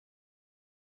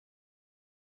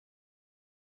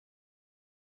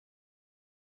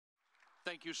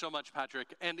Thank you so much,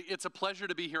 Patrick. And it's a pleasure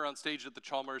to be here on stage at the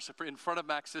Chalmers in front of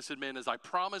Mac sysadmin, as I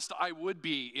promised I would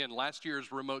be in last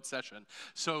year's remote session.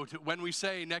 So when we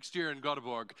say next year in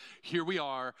Göteborg, here we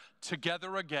are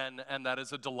together again, and that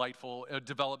is a delightful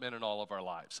development in all of our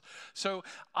lives. So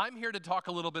I'm here to talk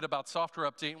a little bit about software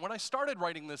update. And when I started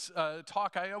writing this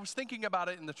talk, I was thinking about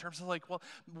it in the terms of like, well,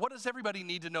 what does everybody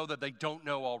need to know that they don't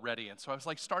know already? And so I was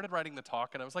like, started writing the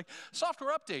talk, and I was like,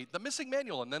 software update, the missing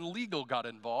manual, and then legal got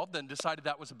involved and decided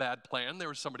that was a bad plan. There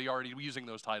was somebody already using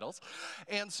those titles.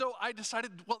 And so I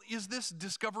decided, well, is this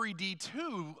Discovery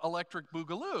D2 Electric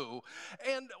Boogaloo?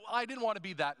 And I didn't want to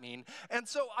be that mean. And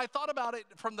so I thought about it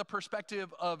from the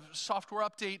perspective of software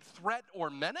update threat or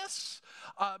menace,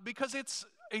 because it's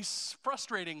a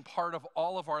frustrating part of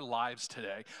all of our lives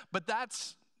today. But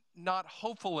that's not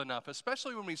hopeful enough,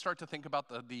 especially when we start to think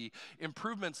about the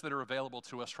improvements that are available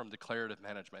to us from declarative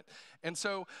management. And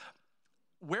so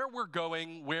where we're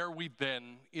going, where we've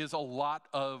been, is a lot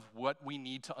of what we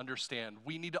need to understand.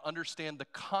 We need to understand the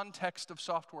context of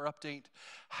software update,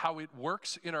 how it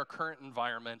works in our current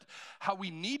environment, how we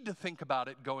need to think about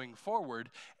it going forward,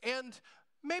 and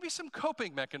maybe some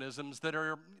coping mechanisms that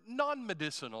are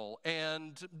non-medicinal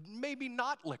and maybe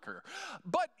not liquor.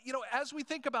 But, you know, as we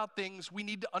think about things, we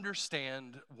need to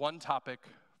understand one topic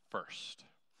first.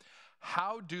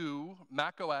 How do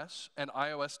macOS and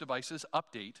iOS devices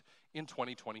update in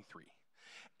 2023?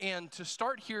 And to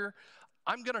start here,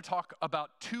 I'm going to talk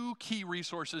about two key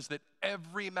resources that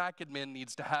every Mac admin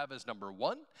needs to have as number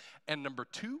one and number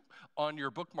two on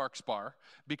your bookmarks bar,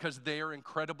 because they are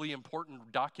incredibly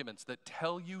important documents that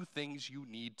tell you things you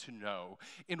need to know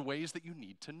in ways that you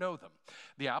need to know them.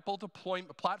 The Apple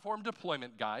Platform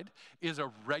Deployment Guide is a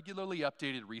regularly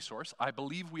updated resource. I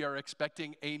believe we are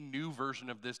expecting a new version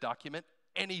of this document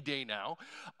any day now.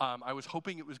 I was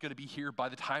hoping it was going to be here by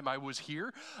the time I was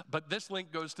here, but this link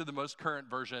goes to the most current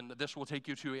version. This will take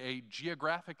you to a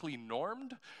geographically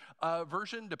normed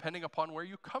version depending upon where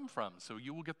you come from. So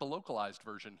you will get the localized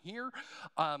version here.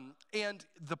 And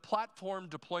the Platform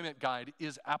Deployment Guide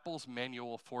is Apple's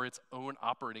manual for its own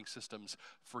operating systems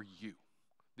for you,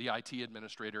 the IT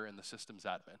administrator and the systems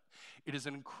admin. It is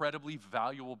an incredibly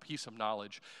valuable piece of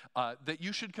knowledge that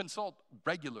you should consult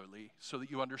regularly so that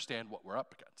you understand what we're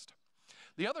up against.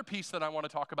 The other piece that I want to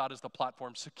talk about is the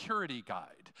Platform Security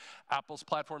Guide. Apple's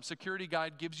Platform Security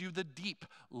Guide gives you the deep,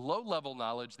 low-level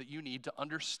knowledge that you need to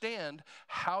understand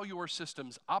how your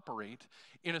systems operate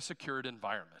in a secured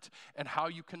environment and how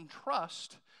you can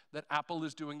trust that Apple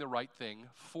is doing the right thing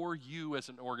for you as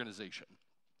an organization.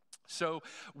 So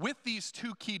with these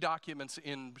two key documents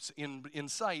in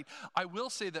sight, I will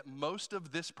say that most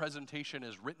of this presentation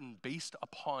is written based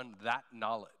upon that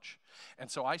knowledge. And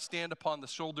so I stand upon the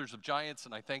shoulders of giants,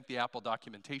 and I thank the Apple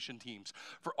documentation teams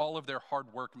for all of their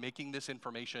hard work making this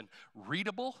information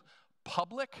readable,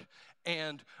 public,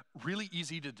 and really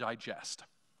easy to digest.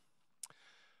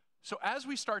 So as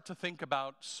we start to think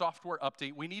about software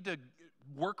update, we need to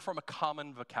work from a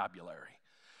common vocabulary.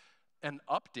 An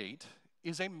update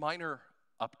is a minor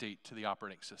update to the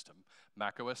operating system.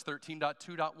 macOS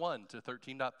 13.2.1 to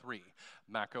 13.3,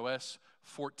 macOS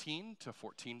 14 to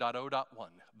 14.0.1.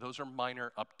 Those are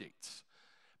minor updates.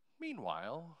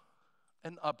 Meanwhile,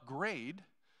 an upgrade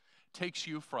takes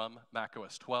you from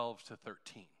macOS 12 to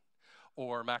 13,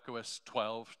 or macOS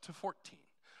 12 to 14,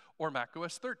 or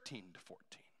macOS 13 to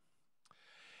 14.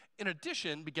 In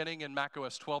addition, beginning in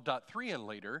macOS 12.3 and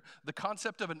later, the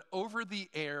concept of an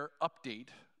over-the-air update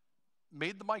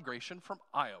made the migration from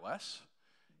iOS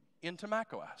into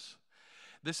macOS.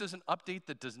 This is an update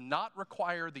that does not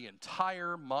require the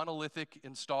entire monolithic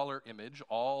installer image,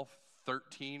 all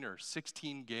 13 or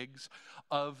 16 gigs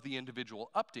of the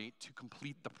individual update, to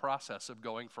complete the process of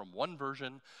going from one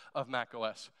version of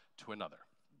macOS to another.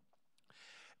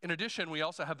 In addition, we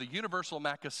also have the Universal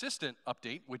Mac Assistant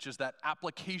update, which is that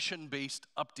application-based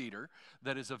updater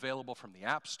that is available from the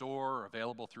App Store, or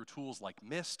available through tools like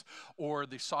Mist, or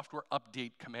the software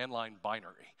update command line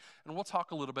binary. And we'll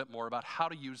talk a little bit more about how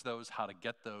to use those, how to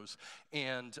get those,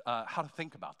 and how to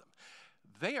think about them.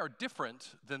 They are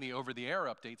different than the over-the-air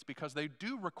updates because they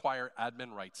do require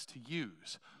admin rights to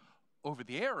use.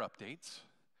 Over-the-air updates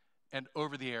and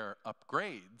over-the-air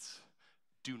upgrades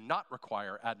do not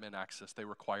require admin access. They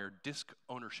require disk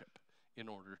ownership in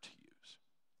order to use.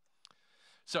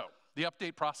 So, the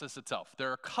update process itself.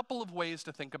 There are a couple of ways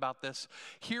to think about this.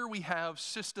 Here we have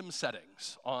system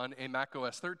settings on a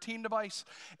macOS 13 device,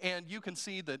 and you can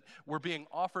see that we're being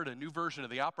offered a new version of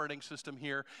the operating system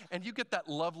here, and you get that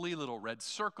lovely little red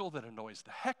circle that annoys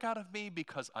the heck out of me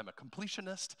because I'm a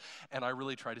completionist, and I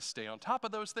really try to stay on top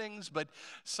of those things, but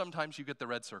sometimes you get the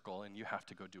red circle and you have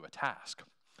to go do a task.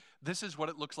 This is what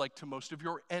it looks like to most of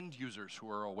your end users who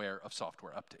are aware of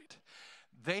software update.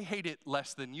 They hate it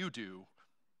less than you do,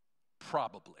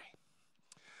 probably.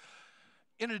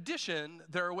 In addition,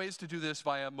 there are ways to do this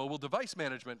via mobile device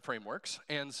management frameworks.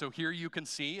 And so here you can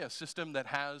see a system that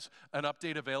has an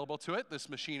update available to it. This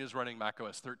machine is running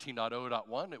macOS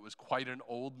 13.0.1. It was quite an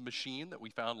old machine that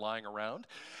we found lying around.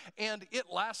 And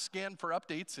it last scanned for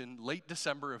updates in late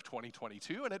December of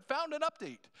 2022, and it found an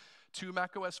update to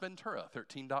macOS Ventura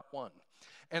 13.1.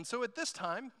 And so at this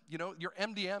time, your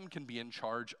MDM can be in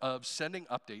charge of sending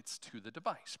updates to the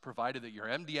device, provided that your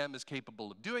MDM is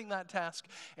capable of doing that task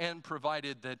and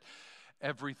provided that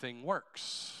everything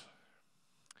works.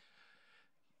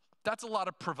 That's a lot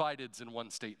of provideds in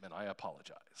one statement. I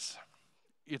apologize.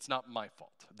 It's not my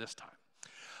fault this time.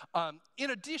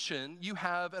 In addition, you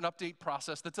have an update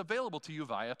process that's available to you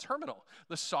via terminal.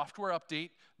 The software update,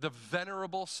 the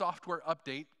venerable software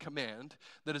update command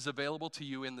that is available to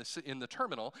you in the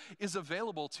terminal is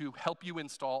available to help you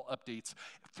install updates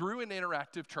through an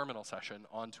interactive terminal session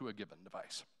onto a given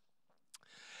device.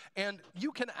 And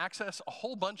you can access a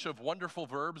whole bunch of wonderful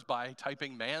verbs by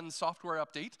typing man software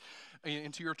update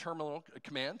into your terminal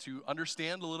command to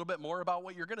understand a little bit more about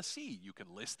what you're going to see. You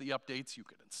can list the updates, you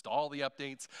can install the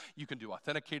updates, you can do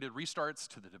authenticated restarts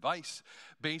to the device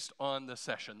based on the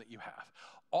session that you have.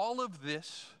 All of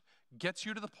this gets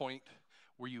you to the point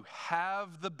where you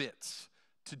have the bits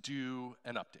to do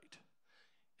an update.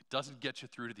 It doesn't get you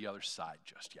through to the other side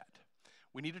just yet.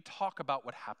 We need to talk about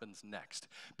what happens next,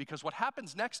 because what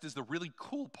happens next is the really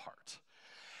cool part.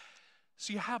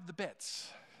 So you have the bits.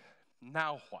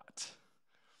 Now what?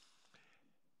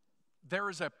 There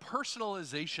is a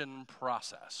personalization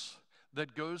process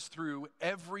that goes through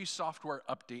every software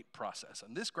update process.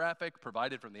 And this graphic,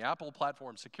 provided from the Apple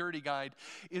Platform Security Guide,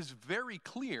 is very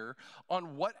clear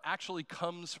on what actually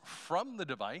comes from the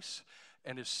device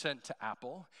and is sent to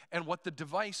Apple, and what the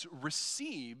device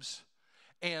receives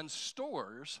and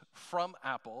stores from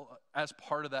Apple as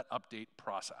part of that update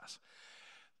process.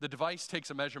 The device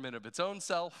takes a measurement of its own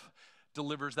self,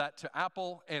 delivers that to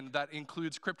Apple, and that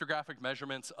includes cryptographic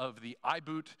measurements of the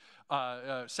iBoot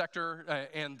sector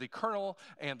and the kernel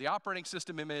and the operating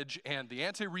system image and the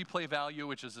anti-replay value,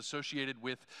 which is associated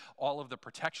with all of the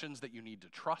protections that you need to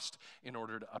trust in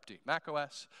order to update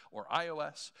macOS or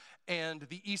iOS, and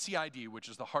the ECID, which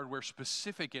is the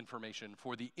hardware-specific information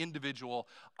for the individual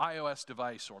iOS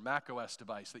device or macOS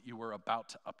device that you were about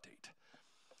to update.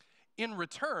 In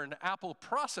return, Apple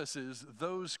processes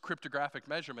those cryptographic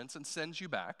measurements and sends you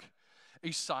back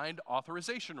a signed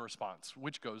authorization response,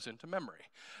 which goes into memory.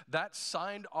 That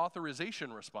signed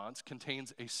authorization response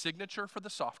contains a signature for the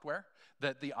software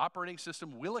that the operating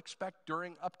system will expect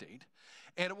during update,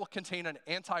 and it will contain an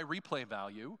anti-replay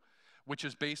value, which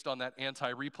is based on that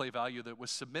anti-replay value that was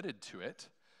submitted to it.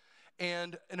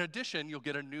 And in addition, you'll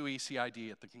get a new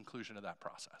ECID at the conclusion of that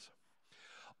process.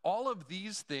 All of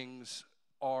these things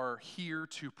are here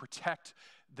to protect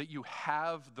that you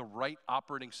have the right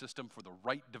operating system for the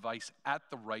right device at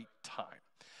the right time.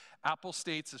 Apple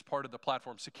states as part of the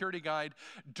Platform Security Guide,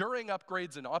 during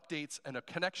upgrades and updates, and a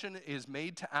connection is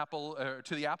made to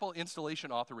to the Apple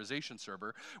Installation Authorization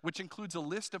Server, which includes a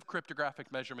list of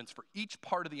cryptographic measurements for each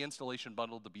part of the installation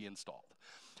bundle to be installed,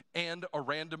 and a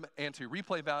random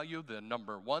anti-replay value, the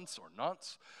number once or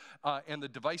nonce, and the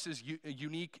device's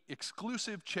unique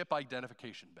exclusive chip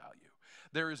identification value.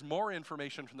 There is more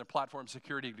information from the Platform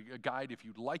Security Guide if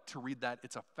you'd like to read that.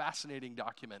 It's a fascinating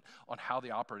document on how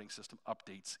the operating system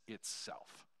updates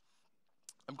itself.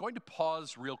 I'm going to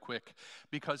pause real quick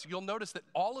because you'll notice that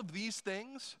all of these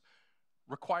things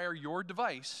require your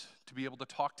device to be able to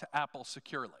talk to Apple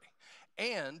securely.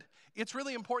 And it's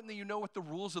really important that you know what the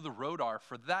rules of the road are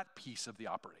for that piece of the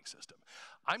operating system.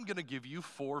 I'm going to give you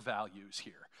 4 values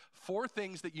here. 4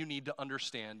 things that you need to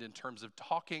understand in terms of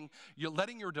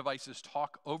letting your devices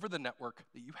talk over the network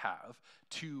that you have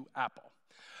to Apple.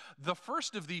 The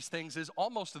first of these things is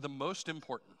almost the most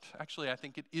important. Actually, I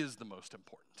think it is the most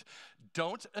important.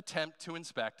 Don't attempt to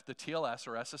inspect the TLS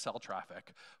or SSL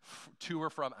traffic to or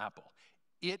from Apple.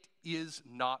 It is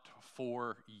not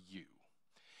for you.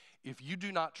 If you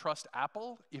do not trust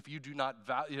Apple, if you do not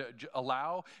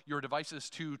allow your devices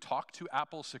to talk to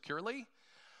Apple securely,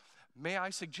 may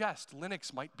I suggest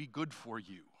Linux might be good for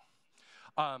you.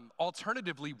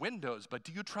 Alternatively, Windows, but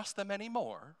do you trust them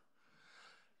anymore?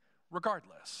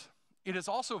 Regardless, it is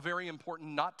also very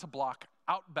important not to block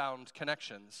outbound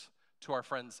connections to our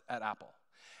friends at Apple.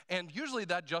 And usually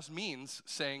that just means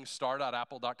saying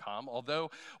star.apple.com,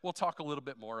 although we'll talk a little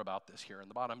bit more about this here in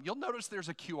the bottom. You'll notice there's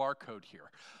a QR code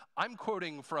here. I'm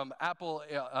quoting from Apple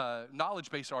knowledge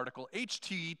base article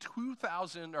HT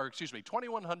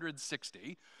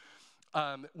 2160,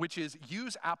 which is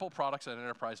use Apple products and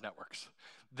enterprise networks.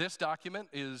 This document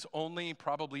is only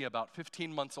probably about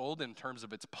 15 months old in terms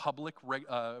of its public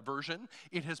version.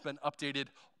 It has been updated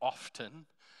often.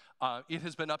 It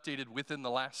has been updated within the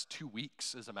last 2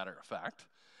 weeks, as a matter of fact,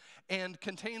 and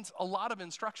contains a lot of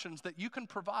instructions that you can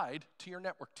provide to your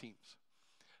network teams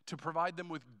to provide them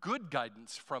with good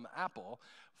guidance from Apple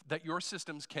that your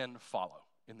systems can follow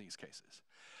in these cases.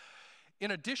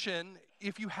 In addition,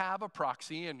 if you have a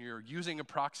proxy and you're using a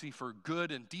proxy for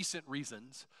good and decent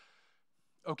reasons,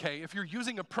 okay, if you're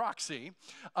using a proxy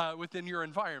within your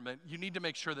environment, you need to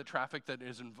make sure that traffic that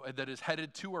is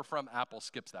headed to or from Apple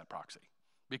skips that proxy.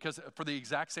 Because for the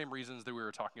exact same reasons that we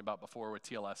were talking about before with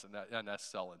TLS and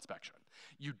SSL inspection.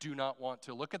 You do not want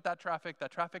to look at that traffic.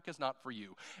 That traffic is not for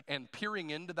you. And peering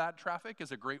into that traffic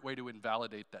is a great way to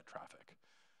invalidate that traffic.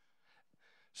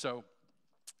 So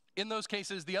in those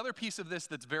cases, the other piece of this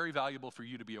that's very valuable for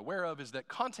you to be aware of is that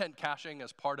content caching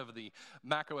as part of the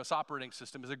macOS operating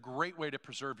system is a great way to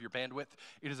preserve your bandwidth.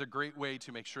 It is a great way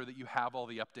to make sure that you have all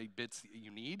the update bits that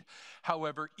you need.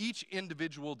 However, each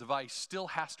individual device still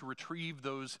has to retrieve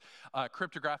those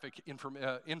cryptographic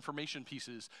information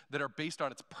pieces that are based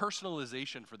on its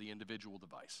personalization for the individual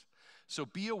device. So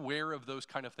be aware of those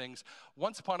kind of things.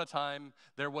 Once upon a time,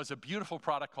 there was a beautiful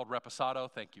product called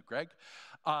Reposado. Thank you, Greg.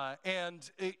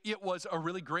 And it was a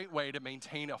really great way to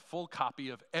maintain a full copy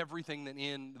of everything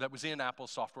that was in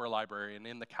Apple's software library and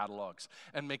in the catalogs,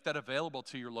 and make that available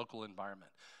to your local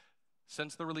environment.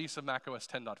 Since the release of macOS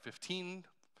 10.15,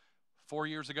 4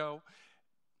 years ago,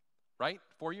 right?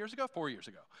 4 years ago? 4 years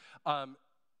ago.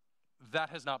 That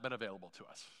has not been available to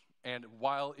us. And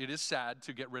while it is sad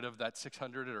to get rid of that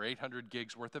 600 or 800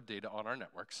 gigs worth of data on our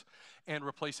networks and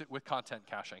replace it with content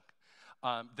caching,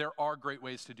 there are great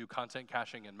ways to do content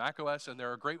caching in macOS, and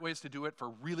there are great ways to do it for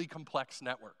really complex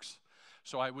networks.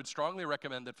 So I would strongly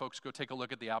recommend that folks go take a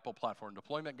look at the Apple Platform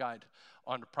Deployment Guide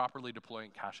on properly deploying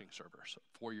caching servers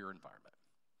for your environment.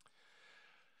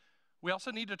 We also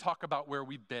need to talk about where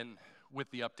we've been with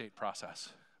the update process,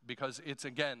 because it's,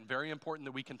 again, very important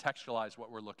that we contextualize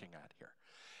what we're looking at here.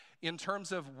 In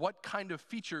terms of what kind of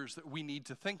features that we need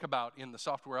to think about in the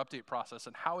software update process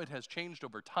and how it has changed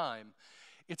over time,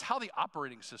 it's how the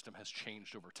operating system has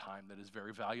changed over time that is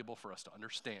very valuable for us to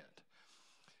understand.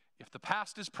 If the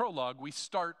past is prologue, we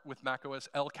start with macOS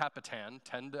El Capitan,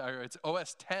 it's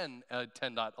OS 10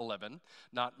 10.11,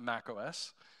 not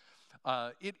macOS.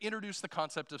 It introduced the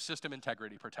concept of system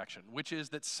integrity protection, which is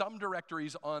that some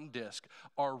directories on disk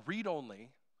are read-only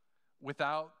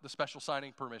without the special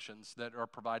signing permissions that are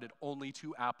provided only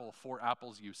to Apple for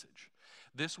Apple's usage.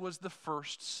 This was the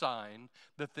first sign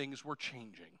that things were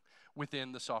changing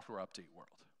within the software update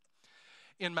world.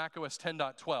 In macOS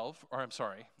 10.12, or I'm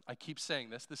sorry, I keep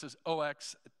saying this is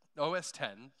OS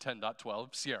 10,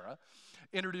 10.12, Sierra,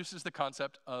 introduces the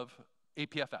concept of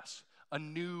APFS, a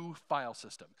new file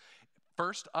system.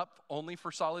 First up only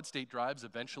for solid state drives,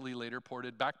 eventually later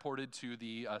backported to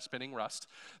the spinning Rust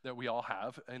that we all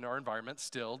have in our environment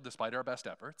still, despite our best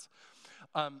efforts.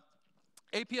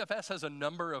 APFS has a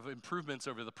number of improvements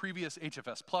over the previous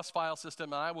HFS Plus file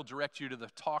system, and I will direct you to the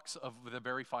talks of the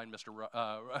very fine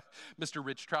Mr.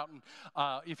 Rich Troughton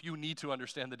if you need to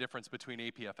understand the difference between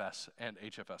APFS and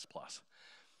HFS Plus.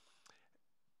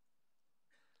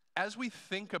 As we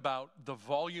think about the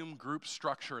volume group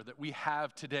structure that we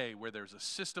have today, where there's a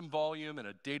system volume and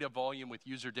a data volume with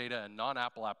user data and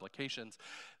non-Apple applications,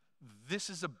 this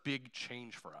is a big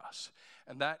change for us.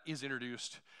 And that is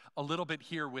introduced a little bit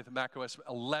here with macOS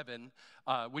 11,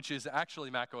 which is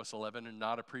actually macOS 11 and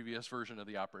not a previous version of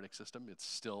the operating system. It's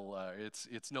still,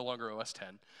 it's no longer OS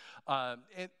 10.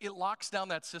 And it locks down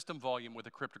that system volume with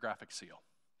a cryptographic seal.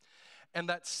 And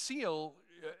that seal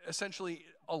essentially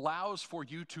allows for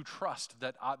you to trust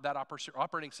that that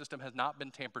operating system has not been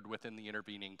tampered with in the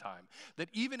intervening time. That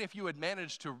even if you had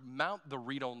managed to mount the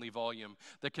read-only volume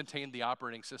that contained the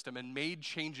operating system and made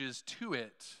changes to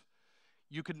it,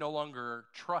 you could no longer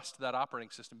trust that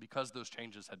operating system because those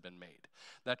changes had been made.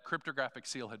 That cryptographic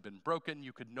seal had been broken.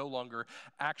 You could no longer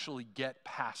actually get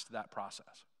past that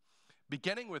process.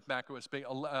 Beginning with macOS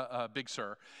Big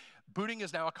Sur, booting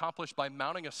is now accomplished by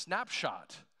mounting a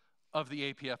snapshot of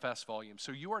the APFS volume.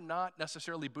 So you are not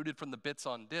necessarily booted from the bits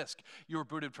on disk. You are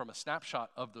booted from a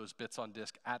snapshot of those bits on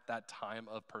disk at that time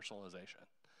of personalization.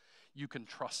 You can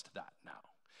trust that now.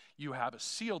 you have a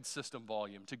sealed system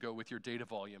volume to go with your data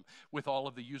volume with all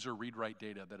of the user read-write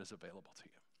data that is available to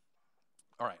you.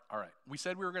 All right. We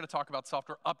said we were going to talk about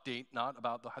software update, not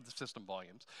about the system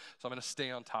volumes. So I'm going to stay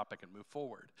on topic and move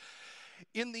forward.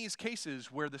 In these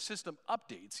cases where the system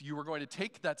updates, you are going to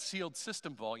take that sealed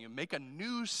system volume, make a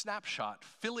new snapshot,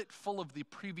 fill it full of the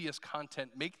previous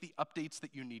content, make the updates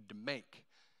that you need to make,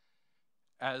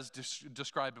 as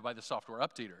described by the software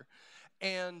updater.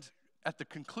 And at the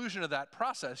conclusion of that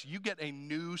process, you get a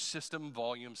new system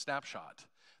volume snapshot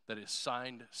that is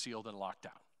signed, sealed, and locked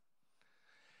down.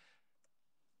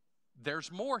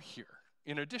 There's more here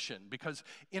in addition, because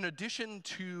in addition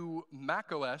to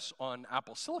macOS on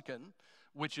Apple Silicon,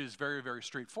 which is very, very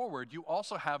straightforward, you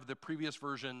also have the previous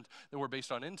versions that were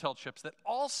based on Intel chips that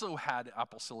also had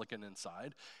Apple Silicon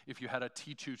inside, if you had a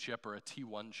T2 chip or a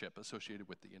T1 chip associated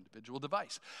with the individual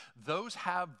device. Those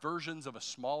have versions of a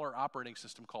smaller operating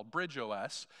system called Bridge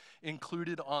OS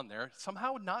included on there,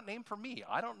 somehow not named for me.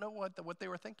 I don't know what they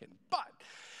were thinking. But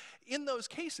in those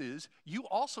cases, you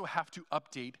also have to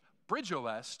update Bridge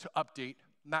OS to update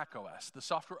macOS. The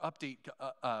software update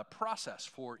process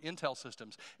for Intel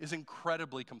systems is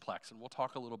incredibly complex, and we'll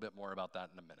talk a little bit more about that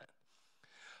in a minute.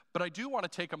 But I do want to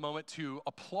take a moment to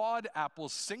applaud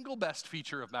Apple's single best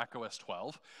feature of macOS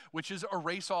 12, which is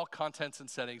erase all contents and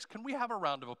settings. Can we have a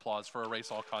round of applause for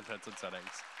erase all contents and settings?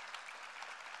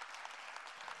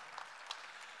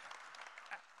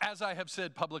 As I have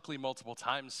said publicly multiple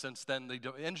times since then, the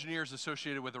engineers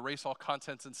associated with erase all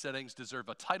contents and settings deserve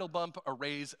a title bump, a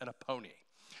raise, and a pony.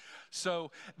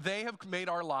 So they have made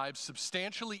our lives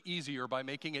substantially easier by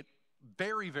making it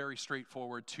very, very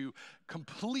straightforward to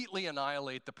completely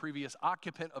annihilate the previous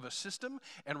occupant of a system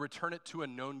and return it to a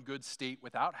known good state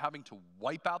without having to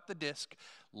wipe out the disk,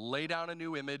 lay down a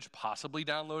new image, possibly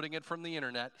downloading it from the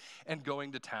internet, and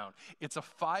going to town. It's a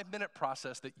 5-minute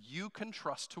process that you can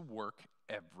trust to work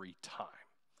every time.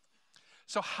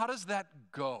 So how does that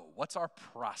go? What's our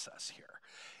process here?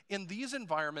 In these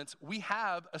environments, we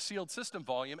have a sealed system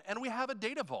volume and we have a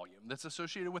data volume that's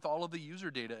associated with all of the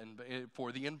user data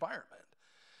for the environment.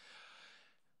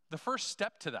 The first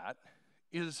step to that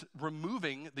is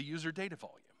removing the user data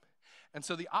volume. And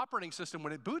so the operating system,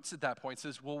 when it boots at that point,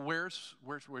 says, well, where's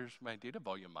my data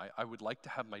volume? I would like to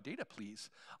have my data, please.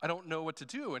 I don't know what to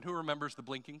do. And who remembers the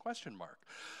blinking question mark?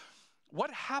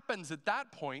 What happens at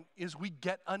that point is we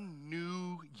get a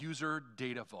new user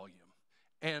data volume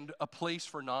and a place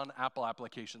for non-Apple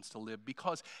applications to live,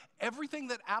 because everything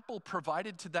that Apple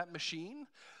provided to that machine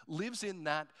lives in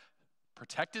that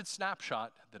protected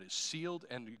snapshot that is sealed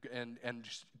and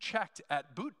checked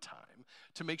at boot time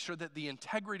to make sure that the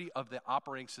integrity of the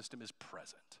operating system is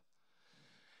present.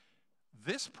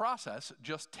 This process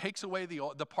just takes away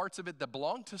the parts of it that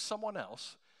belong to someone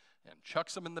else and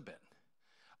chucks them in the bin.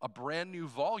 A brand new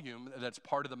volume that's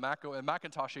part of the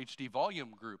Macintosh HD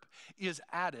volume group is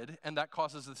added, and that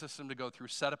causes the system to go through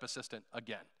Setup Assistant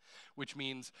again, which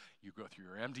means you go through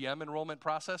your MDM enrollment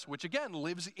process, which again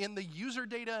lives in the user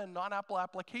data and non-Apple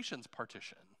applications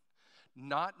partition,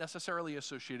 not necessarily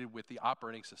associated with the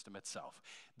operating system itself.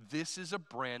 This is a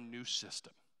brand new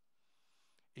system.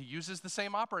 It uses the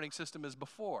same operating system as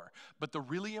before, but the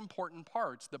really important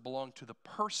parts that belong to the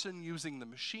person using the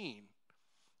machine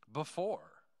before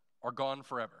are gone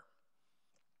forever.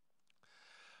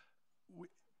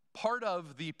 Part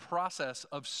of the process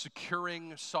of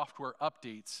securing software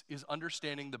updates is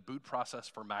understanding the boot process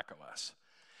for macOS.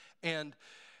 And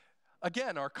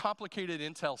again, our complicated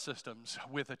Intel systems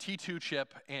with a T2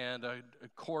 chip and a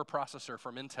core processor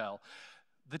from Intel,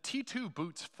 the T2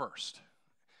 boots first.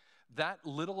 That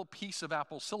little piece of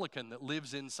Apple Silicon that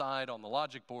lives inside on the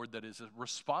logic board that is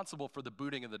responsible for the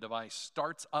booting of the device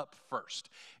starts up first.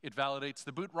 It validates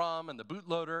the boot ROM and the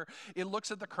bootloader. It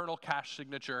looks at the kernel cache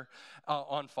signature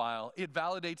on file. It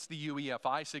validates the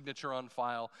UEFI signature on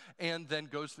file, and then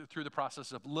goes through the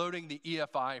process of loading the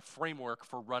EFI framework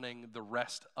for running the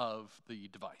rest of the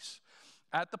device.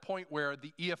 At the point where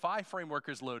the EFI framework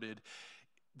is loaded,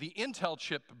 the Intel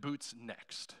chip boots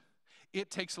next. It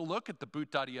takes a look at the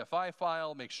boot.efi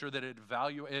file, makes sure that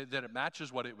it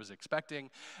matches what it was expecting,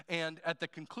 and at the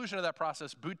conclusion of that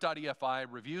process, boot.efi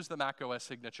reviews the macOS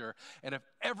signature, and if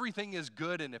everything is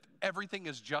good and if everything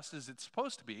is just as it's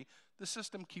supposed to be, the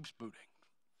system keeps booting.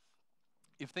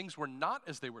 If things were not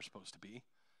as they were supposed to be,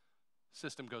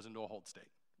 system goes into a hold state.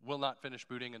 Will not finish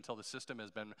booting until the system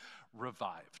has been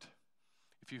revived.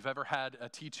 If you've ever had a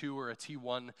T2 or a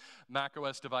T1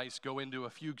 macOS device go into a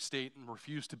fugue state and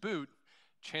refuse to boot,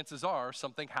 chances are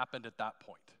something happened at that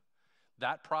point.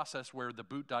 That process where the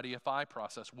boot.efi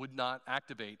process would not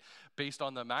activate based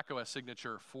on the macOS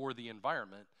signature for the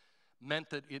environment meant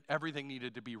that everything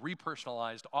needed to be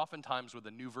repersonalized, oftentimes with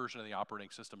a new version of the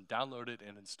operating system downloaded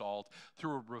and installed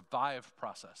through a revive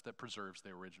process that preserves the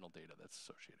original data that's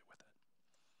associated with it.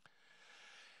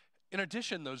 In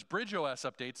addition, those BridgeOS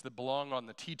updates that belong on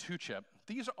the T2 chip,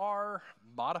 these are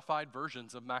modified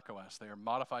versions of macOS. They are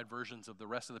modified versions of the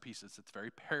rest of the pieces. It's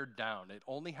very pared down. It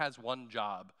only has one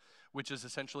job, which is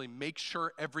essentially make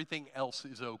sure everything else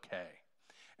is okay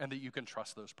and that you can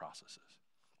trust those processes.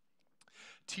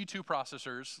 T2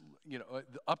 processors,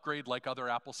 upgrade like other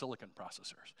Apple Silicon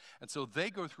processors. And so they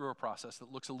go through a process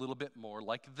that looks a little bit more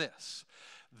like this.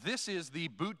 This is the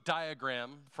boot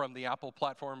diagram from the Apple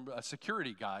Platform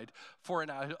Security Guide for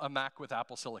a Mac with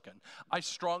Apple Silicon. I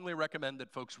strongly recommend that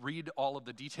folks read all of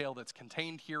the detail that's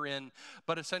contained herein,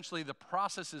 but essentially the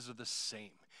processes are the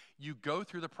same. You go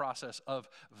through the process of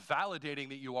validating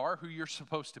that you are who you're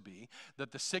supposed to be,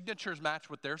 that the signatures match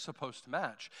what they're supposed to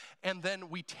match, and then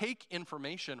we take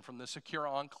information from the secure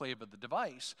enclave of the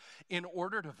device in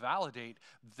order to validate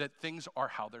that things are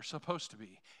how they're supposed to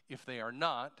be. If they are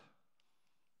not,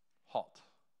 halt,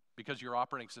 because your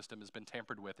operating system has been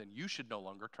tampered with and you should no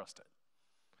longer trust it.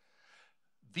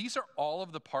 These are all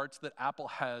of the parts that Apple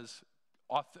has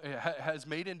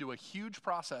made into a huge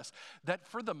process that,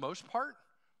 for the most part,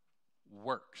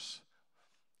 works.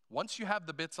 Once you have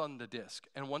the bits on the disk,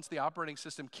 and once the operating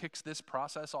system kicks this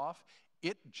process off,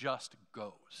 it just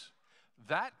goes.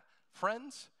 That,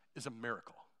 friends, is a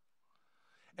miracle.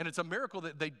 And it's a miracle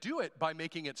that they do it by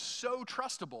making it so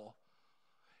trustable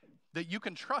that you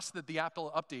can trust that the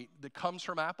Apple update that comes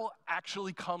from Apple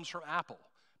actually comes from Apple,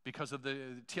 because of the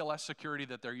TLS security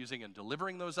that they're using in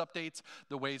delivering those updates,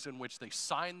 the ways in which they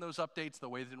sign those updates, the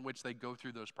ways in which they go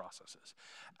through those processes.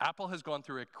 Apple has gone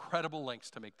through incredible lengths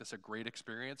to make this a great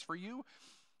experience for you.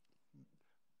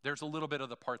 There's a little bit of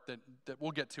the part that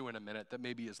we'll get to in a minute that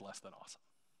maybe is less than awesome.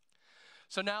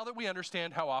 So now that we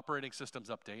understand how operating systems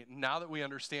update, and now that we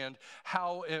understand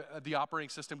how the operating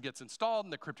system gets installed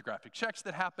and the cryptographic checks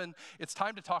that happen, it's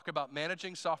time to talk about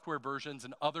managing software versions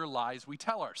and other lies we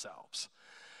tell ourselves.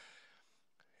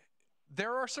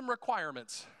 There are some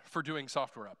requirements for doing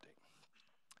software update.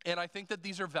 And I think that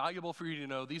these are valuable for you to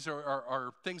know. These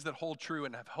are things that hold true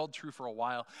and have held true for a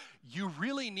while. You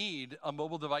really need a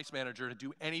mobile device manager to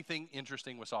do anything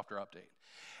interesting with software update.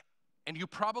 And you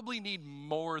probably need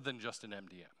more than just an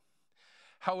MDM.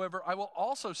 However, I will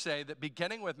also say that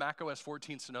beginning with macOS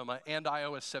 14 Sonoma and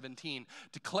iOS 17,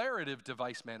 declarative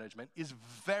device management is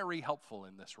very helpful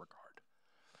in this regard.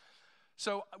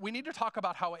 So we need to talk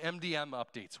about how MDM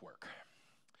updates work.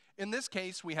 In this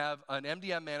case, we have an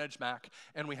MDM managed Mac,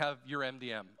 and we have your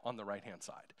MDM on the right-hand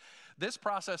side. This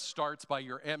process starts by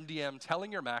your MDM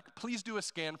telling your Mac, please do a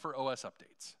scan for OS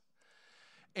updates.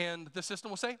 And the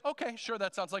system will say, okay, sure,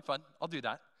 that sounds like fun. I'll do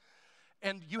that.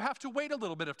 And you have to wait a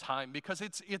little bit of time because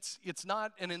it's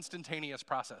not an instantaneous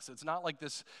process. It's not like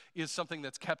this is something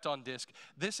that's kept on disk.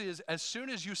 This is, as soon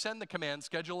as you send the command,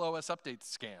 schedule OS update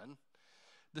scan,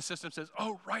 the system says,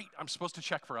 oh, right, I'm supposed to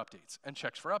check for updates, and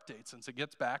checks for updates. And so it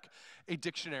gets back a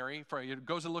dictionary, it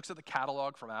goes and looks at the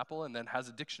catalog from Apple and then has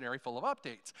a dictionary full of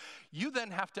updates. You then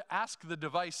have to ask the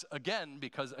device again,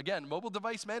 because again, mobile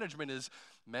device management is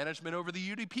management over the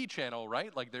UDP channel,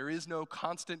 right? Like there is no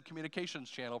constant communications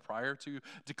channel prior to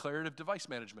declarative device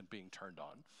management being turned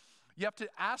on. You have to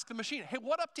ask the machine, hey,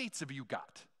 what updates have you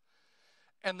got?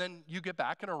 And then you get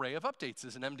back an array of updates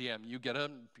as an MDM. You get a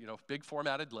big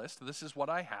formatted list. This is what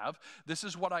I have. This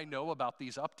is what I know about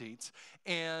these updates.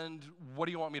 And what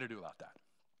do you want me to do about that?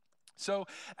 So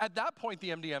at that point, the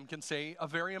MDM can say a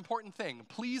very important thing.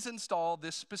 Please install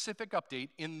this specific update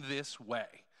in this way.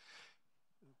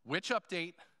 Which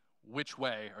update? Which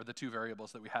way are the two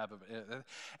variables that we have.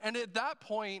 And at that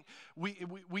point,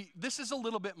 this is a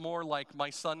little bit more like my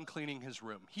son cleaning his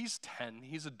room. He's 10,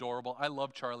 he's adorable, I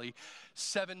love Charlie.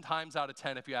 7 times out of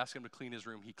 10, if you ask him to clean his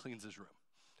room, he cleans his room.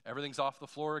 Everything's off the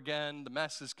floor again, the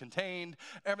mess is contained,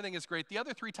 everything is great. The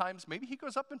other 3 times, maybe he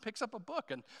goes up and picks up a book.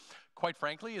 And quite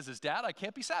frankly, as his dad, I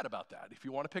can't be sad about that. If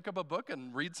you want to pick up a book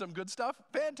and read some good stuff,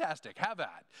 fantastic, have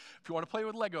at. If you want to play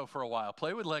with Lego for a while,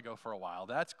 play with Lego for a while.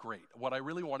 That's great. What I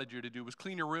really wanted you to do was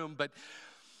clean your room, but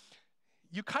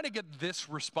you kind of get this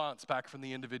response back from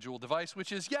the individual device,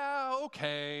 which is, yeah,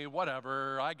 okay,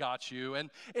 whatever, I got you. And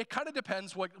it kind of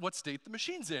depends what state the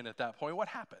machine's in at that point, what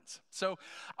happens. So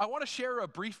I want to share a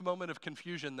brief moment of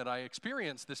confusion that I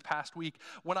experienced this past week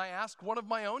when I asked one of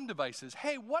my own devices,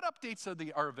 hey, what updates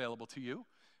are available to you?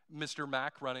 Mr.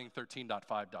 Mac running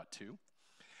 13.5.2.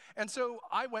 And so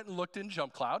I went and looked in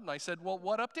Jump Cloud, and I said, well,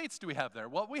 what updates do we have there?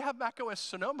 Well, we have macOS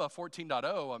Sonoma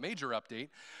 14.0, a major update.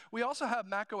 We also have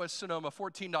macOS Sonoma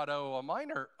 14.0, a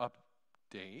minor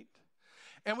update.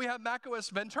 And we have macOS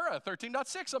Ventura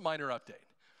 13.6, a minor update.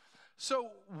 So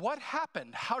what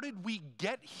happened? How did we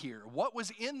get here? What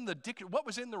was in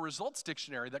the results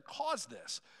dictionary that caused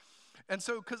this? And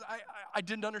so, because I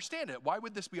didn't understand it, why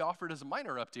would this be offered as a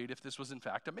minor update if this was in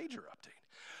fact a major update?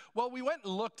 Well, we went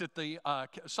and looked at the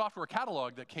software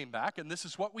catalog that came back, and this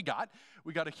is what we got.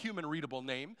 We got a human-readable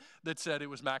name that said it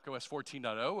was macOS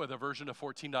 14.0 with a version of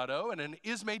 14.0, and an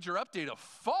is major update of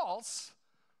false.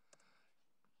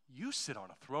 You sit on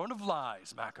a throne of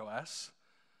lies, macOS.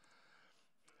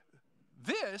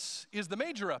 This is the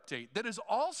major update that is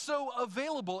also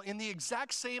available in the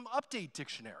exact same update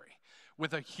dictionary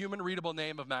with a human-readable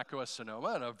name of macOS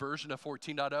Sonoma and a version of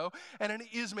 14.0 and an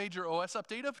is major OS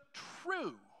update of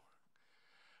true.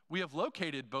 We have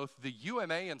located both the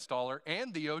UMA installer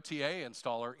and the OTA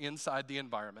installer inside the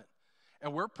environment,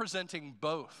 and we're presenting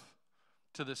both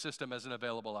to the system as an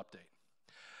available update.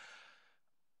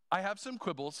 I have some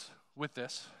quibbles with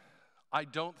this. I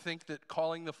don't think that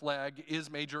calling the flag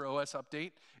is major OS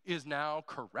update is now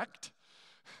correct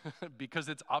because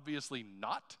it's obviously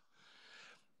not.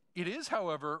 It is,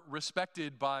 however,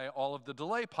 respected by all of the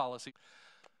delay policy.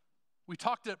 We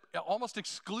talked almost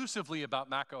exclusively about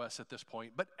macOS at this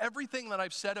point, but everything that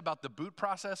I've said about the boot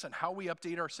process and how we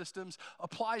update our systems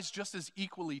applies just as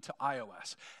equally to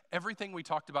iOS. Everything we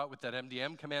talked about with that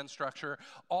MDM command structure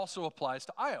also applies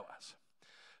to iOS.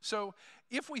 So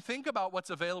if we think about what's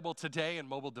available today in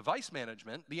mobile device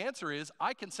management, the answer is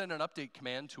I can send an update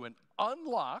command to an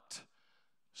unlocked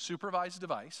supervised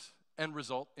device and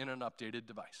result in an updated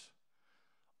device.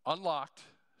 Unlocked,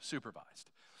 supervised.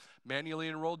 Manually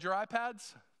enrolled your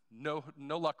iPads? No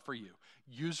luck for you.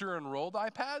 User-enrolled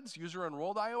iPads,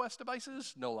 user-enrolled iOS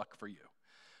devices? No luck for you.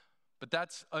 But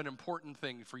that's an important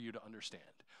thing for you to understand.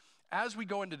 As we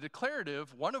go into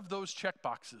declarative, one of those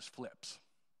checkboxes flips.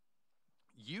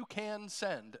 You can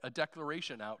send a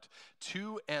declaration out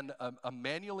to a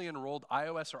manually enrolled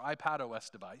iOS or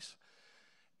iPadOS device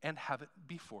and have it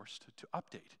be forced to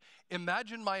update.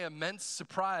 Imagine my immense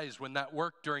surprise when that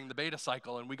worked during the beta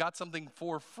cycle and we got something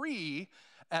for free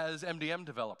as MDM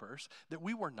developers that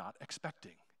we were not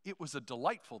expecting. It was a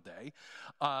delightful day,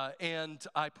 and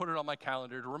I put it on my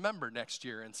calendar to remember next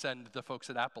year and send the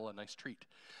folks at Apple a nice treat.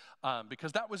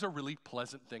 Because that was a really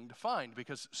pleasant thing to find,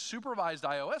 because supervised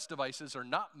iOS devices are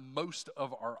not most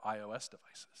of our iOS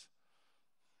devices.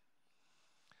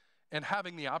 And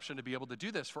having the option to be able to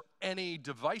do this for any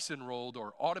device-enrolled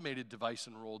or automated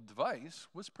device-enrolled device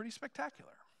was pretty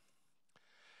spectacular.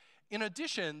 In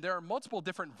addition, there are multiple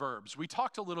different verbs. We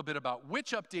talked a little bit about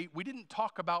which update. We didn't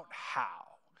talk about how.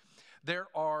 There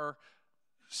are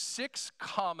 6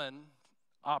 common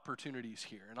opportunities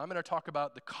here, and I'm going to talk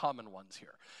about the common ones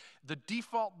here. The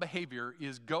default behavior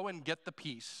is go and get the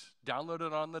piece, download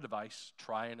it on the device,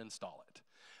 try and install it.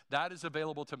 That is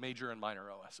available to major and minor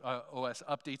OS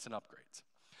updates and upgrades.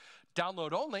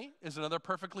 Download only is another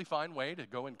perfectly fine way to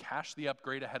go and cache the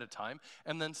upgrade ahead of time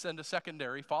and then send a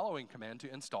secondary following command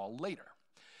to install later.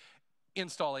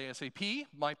 Install ASAP,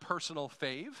 my personal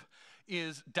fave,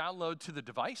 is download to the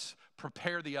device,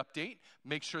 prepare the update,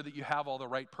 make sure that you have all the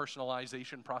right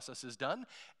personalization processes done,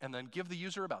 and then give the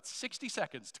user about 60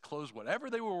 seconds to close whatever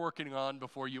they were working on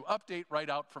before you update right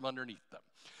out from underneath them.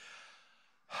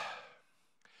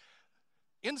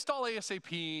 Install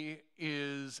ASAP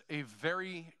is a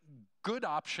very good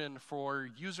option for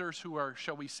users who are,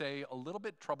 shall we say, a little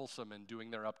bit troublesome in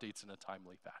doing their updates in a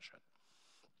timely fashion.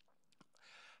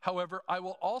 However, I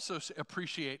will also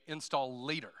appreciate install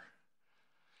later.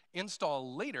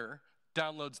 Install later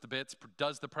downloads the bits,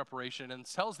 does the preparation, and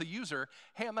tells the user,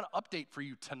 hey, I'm going to update for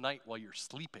you tonight while you're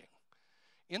sleeping.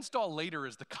 Install later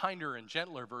is the kinder and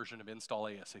gentler version of install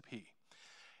ASAP.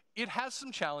 It has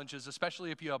some challenges,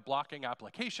 especially if you have blocking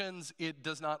applications. It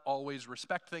does not always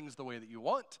respect things the way that you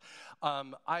want.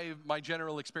 My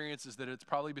general experience is that it's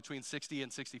probably between 60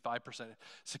 and 65%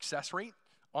 success rate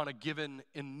on a given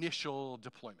initial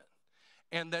deployment.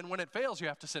 And then when it fails, you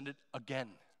have to send it again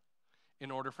in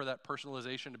order for that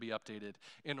personalization to be updated,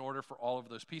 in order for all of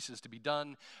those pieces to be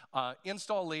done.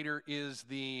 Install later is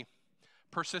the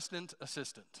persistent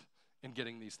assistant in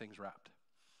getting these things wrapped.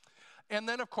 And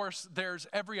then, of course, there's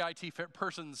every IT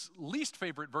person's least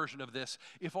favorite version of this,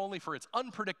 if only for its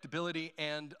unpredictability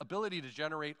and ability to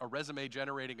generate a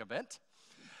resume-generating event.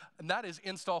 And that is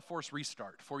install force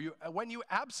restart for you when you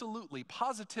absolutely,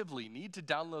 positively need to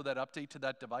download that update to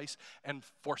that device and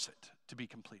force it to be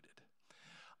completed.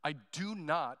 I do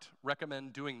not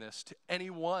recommend doing this to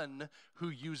anyone who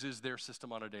uses their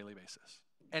system on a daily basis.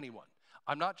 Anyone.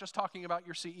 I'm not just talking about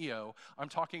your CEO, I'm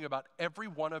talking about every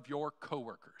one of your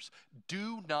coworkers.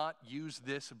 Do not use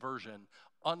this version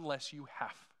unless you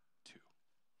have to.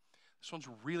 This one's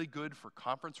really good for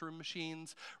conference room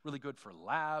machines, really good for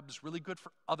labs, really good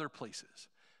for other places.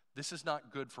 This is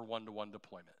not good for one-to-one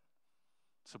deployment.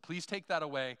 So please take that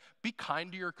away. Be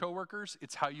kind to your coworkers.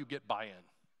 It's how you get buy-in.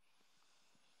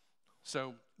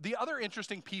 So the other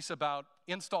interesting piece about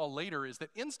install later is that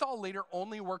install later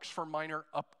only works for minor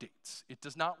updates. It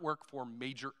does not work for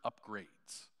major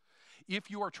upgrades. If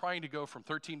you are trying to go from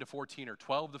 13 to 14 or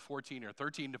 12 to 14 or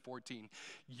 13 to 14,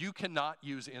 you cannot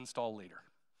use install later.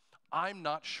 I'm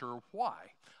not sure why.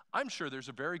 I'm sure there's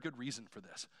a very good reason for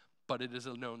this, but it is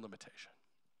a known limitation.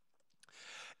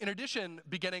 In addition,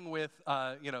 beginning with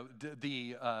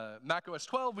the macOS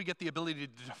 12, we get the ability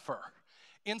to defer.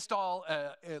 Install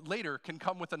later can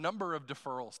come with a number of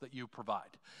deferrals that you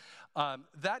provide.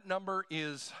 That number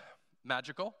is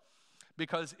magical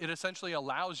because it essentially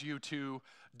allows you to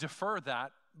defer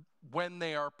that when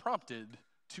they are prompted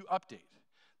to update.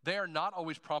 They are not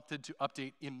always prompted to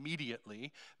update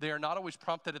immediately. They are not always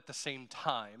prompted at the same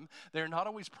time. They are not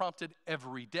always prompted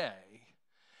every day.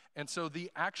 And so the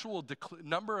actual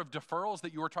number of deferrals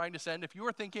that you are trying to send, if you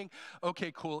are thinking,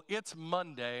 okay, cool, it's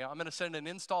Monday, I'm going to send an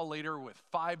install later with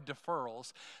 5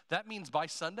 deferrals, that means by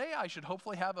Sunday I should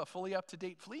hopefully have a fully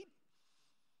up-to-date fleet?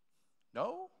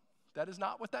 No, that is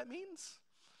not what that means.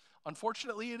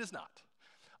 Unfortunately, it is not.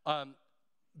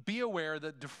 Be aware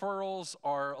that deferrals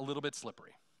are a little bit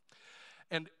slippery.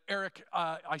 And Eric,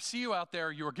 I see you out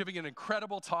there. You are giving an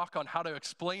incredible talk on how to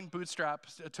explain Bootstrap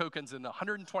tokens in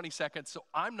 120 seconds, so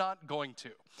I'm not going to.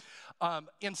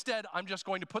 Instead, I'm just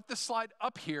going to put this slide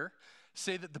up here,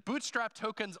 say that the Bootstrap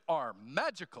tokens are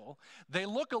magical. They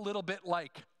look a little bit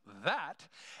like that,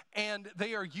 and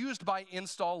they are used by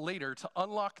install later to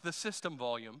unlock the system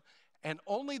volume, and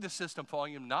only the system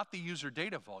volume, not the user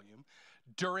data volume,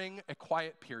 during a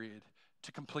quiet period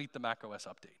to complete the macOS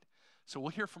update. So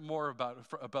we'll hear more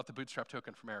about the Bootstrap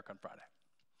token from Eric on Friday.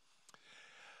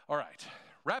 All right,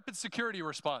 rapid security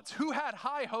response. Who had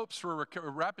high hopes for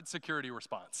rapid security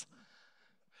response?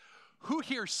 Who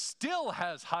here still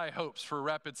has high hopes for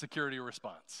rapid security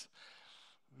response?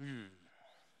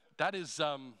 That is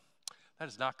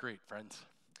not great, friends.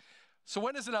 So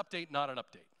when is an update not an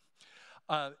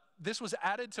update? This was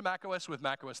added to macOS with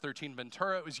macOS 13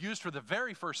 Ventura. It was used for the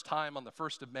very first time on the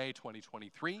 1st of May,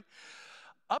 2023.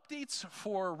 Updates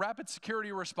for rapid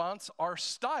security response are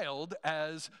styled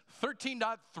as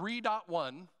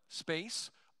 13.3.1 space,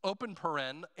 open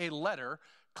paren, a letter,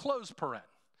 close paren,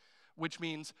 which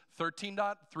means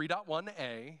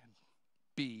 13.3.1a,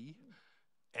 B,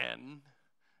 N,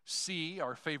 C,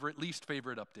 our least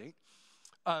favorite update.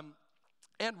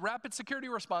 And rapid security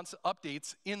response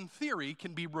updates, in theory,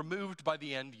 can be removed by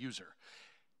the end user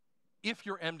if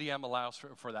your MDM allows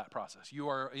for that process. You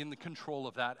are in the control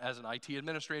of that as an IT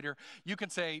administrator. You can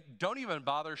say, don't even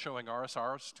bother showing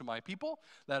RSRs to my people.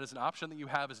 That is an option that you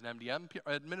have as an MDM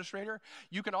administrator.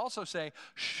 You can also say,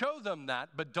 show them that,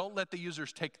 but don't let the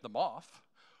users take them off.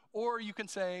 Or you can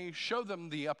say, show them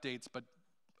the updates, but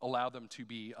allow them to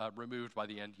be removed by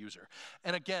the end user.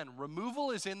 And again,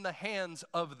 removal is in the hands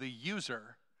of the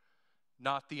user,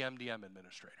 not the MDM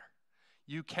administrator.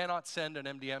 You cannot send an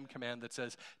MDM command that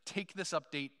says, take this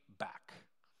update back.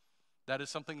 That is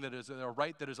something that is a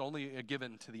right that is only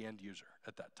given to the end user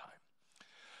at that time.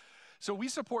 So we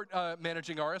support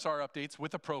managing RSR updates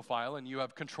with a profile, and you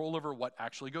have control over what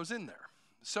actually goes in there.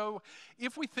 So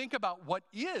if we think about what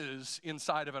is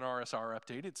inside of an RSR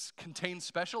update, it contains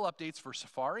special updates for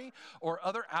Safari or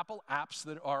other Apple apps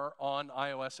that are on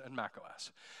iOS and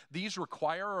macOS. These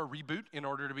require a reboot in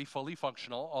order to be fully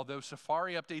functional, although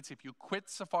Safari updates, if you quit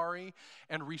Safari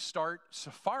and restart,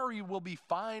 Safari will be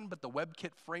fine, but the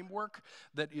WebKit framework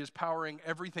that is powering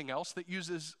everything else that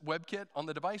uses WebKit on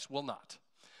the device will not.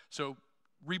 So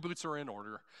reboots are in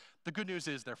order. The good news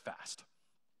is they're fast.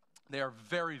 They are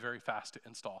very, very fast to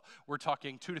install. We're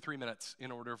talking 2 to 3 minutes in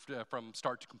order from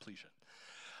start to completion.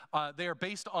 They are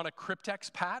based on a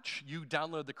Cryptex patch. You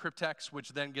download the Cryptex,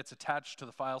 which then gets attached to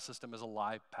the file system as a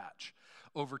live patch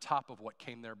over top of what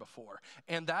came there before.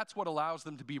 And that's what allows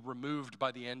them to be removed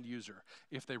by the end user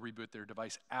if they reboot their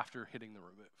device after hitting the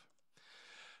remove.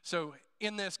 So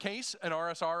in this case, an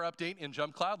RSR update in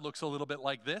JumpCloud looks a little bit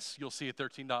like this. You'll see a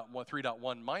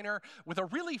 13.3.1 minor with a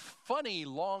really funny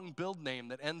long build name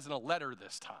that ends in a letter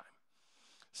this time.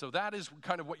 So that is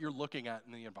kind of what you're looking at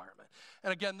in the environment.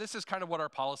 And again, this is kind of what our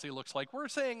policy looks like. We're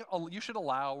saying you should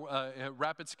allow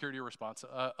rapid security response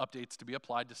updates to be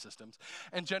applied to systems.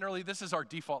 And generally, this is our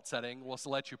default setting. We'll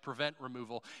let you prevent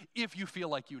removal if you feel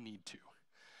like you need to.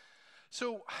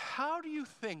 So how do you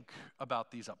think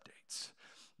about these updates?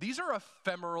 These are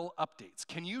ephemeral updates.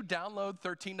 Can you download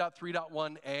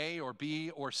 13.3.1a or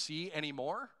b or c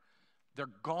anymore? They're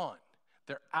gone.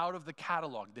 They're out of the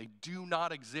catalog. They do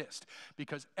not exist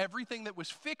because everything that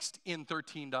was fixed in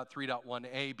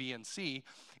 13.3.1a, b, and c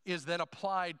is then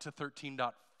applied to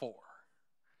 13.4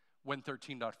 when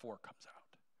 13.4 comes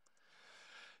out.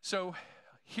 So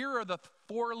here are the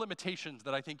 4 limitations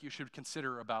that I think you should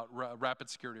consider about rapid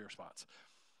security response.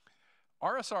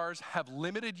 RSRs have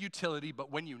limited utility,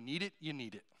 but when you need it, you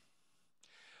need it.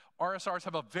 RSRs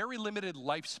have a very limited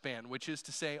lifespan, which is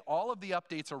to say all of the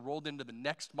updates are rolled into the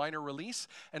next minor release,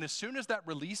 and as soon as that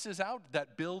release is out,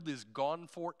 that build is gone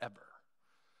forever.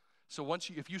 So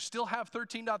if you still have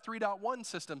 13.3.1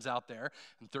 systems out there,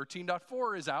 and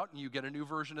 13.4 is out, and you get a new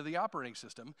version of the operating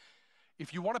system,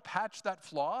 if you want to patch that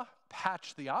flaw,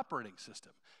 patch the operating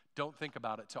system. Don't think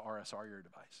about it to RSR your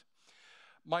device.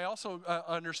 My also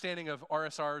understanding of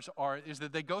RSRs is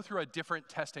that they go through a different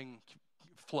testing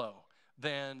flow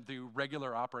than the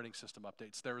regular operating system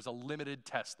updates. There is a limited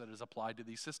test that is applied to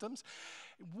these systems.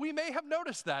 We may have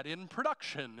noticed that in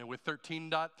production with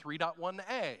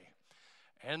 13.3.1a,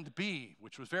 and B,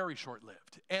 which was very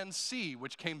short-lived, and C,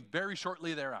 which came very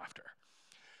shortly thereafter.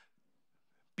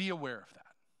 Be aware of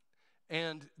that.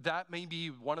 And that may be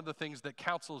one of the things that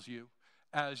counsels you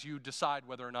as you decide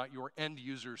whether or not your end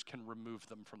users can remove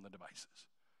them from the devices.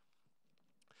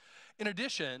 In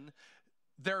addition,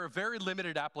 there are very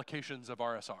limited applications of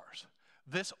RSRs.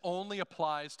 This only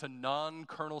applies to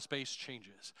non-kernel space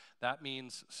changes. That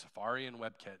means Safari and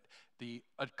WebKit, the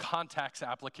contacts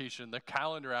application, the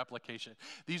calendar application.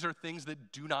 These are things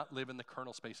that do not live in the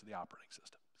kernel space of the operating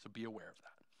system, so be aware of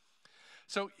that.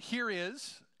 So here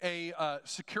is a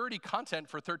security content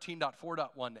for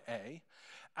 13.4.1a.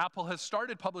 Apple has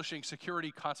started publishing security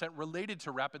content related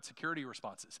to rapid security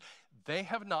responses. They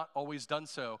have not always done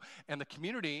so, and the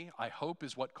community, I hope,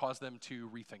 is what caused them to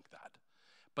rethink that.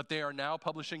 But they are now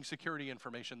publishing security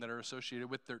information that are associated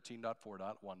with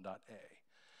 13.4.1.a.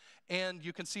 And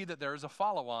you can see that there is a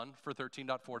follow-on for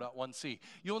 13.4.1c.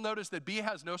 You'll notice that B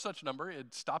has no such number.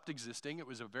 It stopped existing. It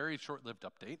was a very short-lived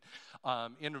update.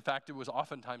 In fact, it was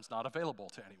oftentimes not available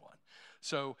to anyone.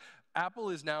 So Apple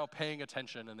is now paying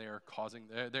attention, and they are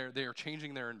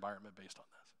changing their environment based on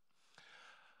this.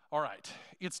 All right,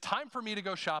 it's time for me to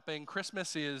go shopping.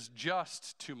 Christmas is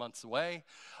just 2 months away,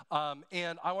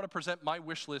 and I want to present my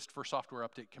wish list for software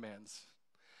update commands.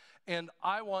 And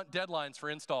I want deadlines for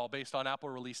install based on Apple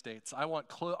release dates. I want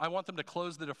them to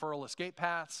close the deferral escape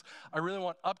paths. I really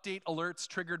want update alerts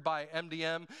triggered by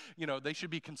MDM. You know, they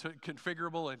should be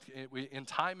configurable in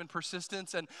time and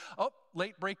persistence. And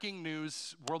late breaking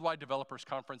news, Worldwide Developers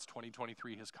Conference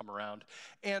 2023 has come around.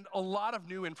 And a lot of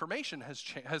new information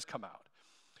has come out.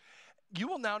 You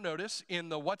will now notice in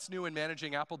the What's New in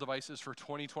Managing Apple Devices for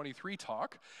 2023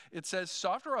 talk, it says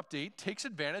software update takes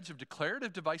advantage of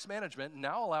declarative device management and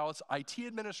now allows IT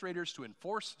administrators to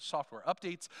enforce software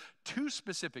updates to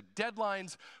specific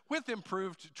deadlines with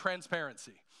improved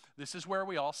transparency. This is where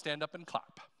we all stand up and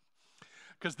clap,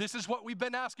 because this is what we've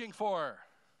been asking for.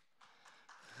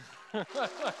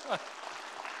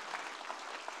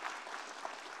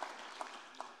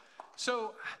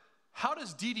 So, how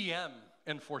does DDM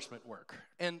enforcement work?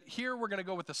 And here we're going to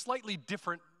go with a slightly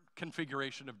different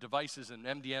configuration of devices and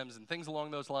MDMs and things along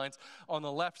those lines. On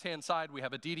the left-hand side, we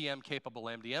have a DDM-capable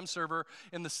MDM server.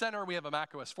 In the center, we have a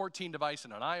macOS 14 device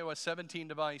and an iOS 17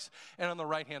 device. And on the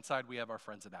right-hand side, we have our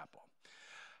friends at Apple.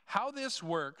 How this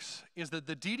works is that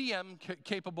the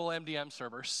DDM-capable MDM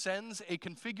server sends a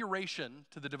configuration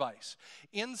to the device.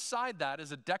 Inside that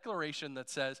is a declaration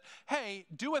that says, hey,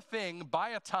 do a thing, buy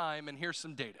a time, and here's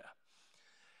some data.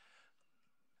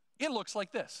 It looks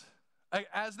like this.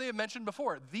 As they have mentioned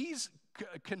before, these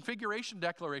configuration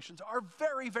declarations are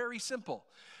very, very simple.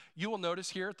 You will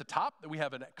notice here at the top that we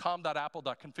have a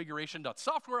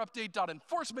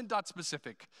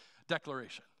com.apple.configuration.softwareupdate.enforcement.specific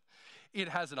declaration. It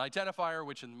has an identifier,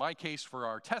 which in my case for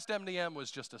our test MDM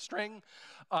was just a string.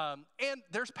 And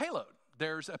there's payload.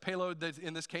 There's a payload that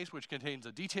in this case which contains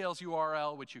a details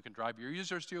URL which you can drive your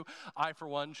users to. I, for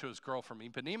one, chose Girl from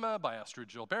Ipanema by Astrid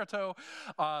Gilberto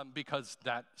because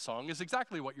that song is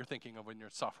exactly what you're thinking of when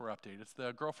your software update. It's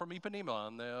the Girl from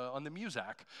Ipanema on the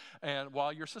Muzak and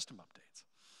while your system updates.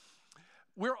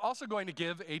 We're also going to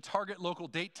give a target local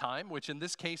date time, which in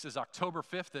this case is October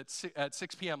 5th at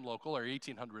 6 p.m. local or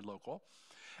 1800 local.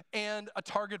 And a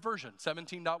target version,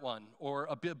 17.1, or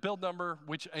a build number,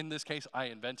 which in this case I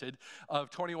invented, of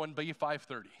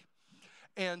 21B530.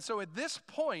 And so at this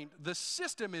point, the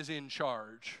system is in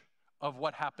charge of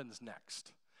what happens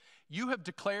next. You have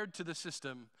declared to the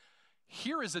system,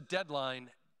 here is a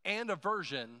deadline and a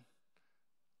version,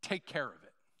 take care of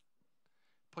it.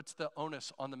 Puts the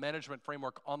onus on the management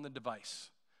framework on the device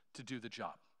to do the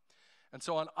job. And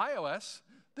so on iOS,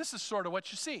 this is sort of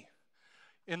what you see.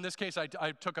 In this case, I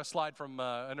took a slide from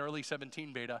an early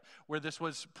 17 beta where this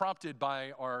was prompted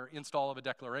by our install of a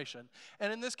declaration.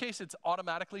 And in this case, it's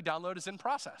automatically download is in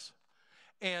process.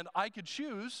 And I could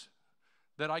choose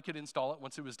that I could install it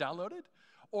once it was downloaded.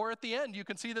 Or at the end, you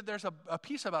can see that there's a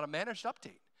piece about a managed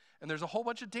update. And there's a whole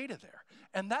bunch of data there.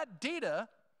 And that data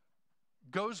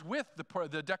goes with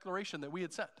the declaration that we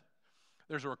had sent.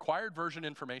 There's a required version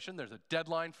information. There's a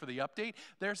deadline for the update.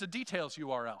 There's a details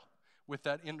URL with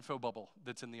that info bubble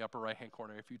that's in the upper right-hand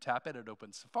corner. If you tap it, it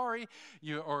opens Safari.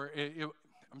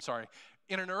 I'm sorry.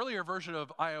 In an earlier version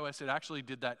of iOS, it actually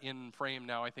did that in frame.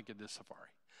 Now I think it is Safari.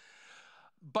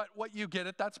 But what you get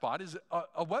at that spot is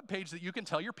a web page that you can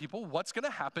tell your people what's going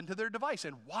to happen to their device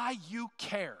and why you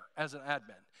care as an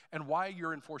admin and why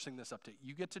you're enforcing this update.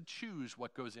 You get to choose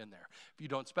what goes in there. If you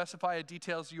don't specify a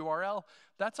details URL,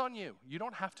 that's on you. You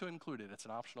don't have to include it. It's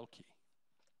an optional key.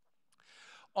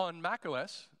 On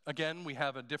macOS, again, we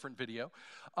have a different video.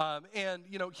 And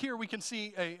here we can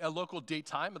see a local date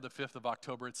time of the 5th of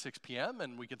October at 6 p.m.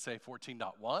 And we can say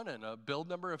 14.1 and a build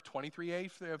number of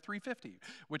 23A350,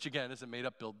 which again is a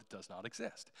made-up build that does not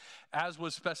exist. As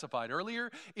was specified earlier,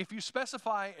 if you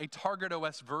specify a target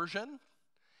OS version,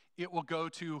 it will go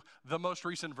to the most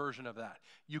recent version of that.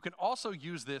 You can also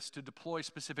use this to deploy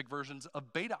specific versions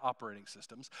of beta operating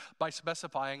systems by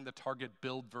specifying the target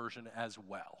build version as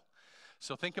well.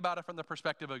 So think about it from the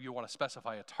perspective of you want to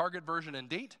specify a target version and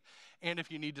date, and if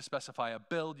you need to specify a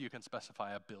build, you can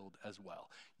specify a build as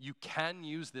well. You can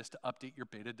use this to update your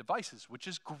beta devices, which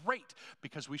is great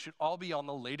because we should all be on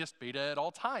the latest beta at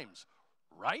all times,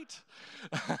 right?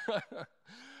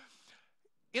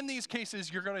 In these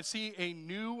cases, you're going to see a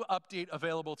new update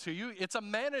available to you. It's a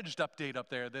managed update up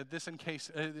there.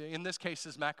 In this case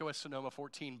is macOS Sonoma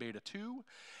 14 Beta 2.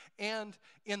 And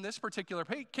in this particular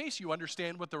case, you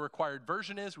understand what the required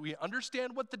version is. We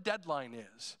understand what the deadline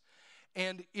is.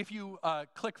 And if you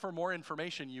click for more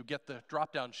information, you get the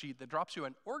drop-down sheet that drops you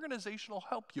an organizational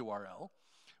help URL,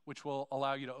 which will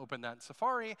allow you to open that in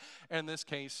Safari, and in this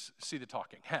case, see the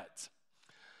talking heads.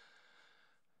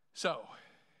 So,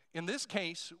 in this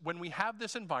case, when we have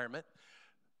this environment,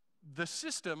 the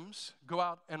systems go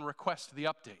out and request the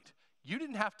update. You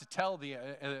didn't have to tell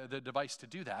the device to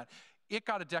do that. It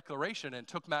got a declaration and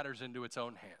took matters into its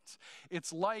own hands.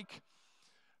 It's like,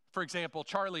 for example,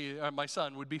 Charlie, my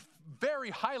son, would be very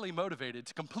highly motivated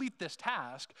to complete this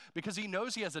task because he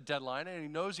knows he has a deadline and he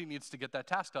knows he needs to get that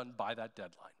task done by that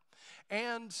deadline.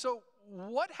 And so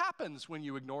what happens when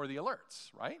you ignore the alerts,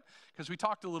 right? Because we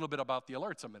talked a little bit about the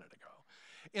alerts a minute ago.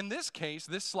 In this case,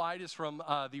 this slide is from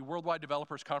the Worldwide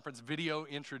Developers Conference video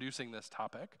introducing this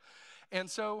topic. And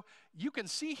so you can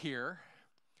see here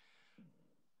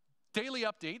daily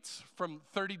updates from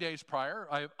 30 days prior.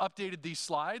 I've updated these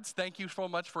slides. Thank you so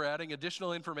much for adding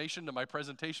additional information to my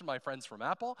presentation, my friends from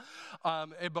Apple.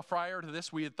 But prior to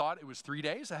this, we had thought it was 3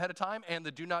 days ahead of time, and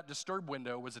the Do Not Disturb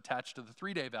window was attached to the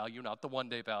 3-day value, not the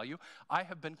 1-day value. I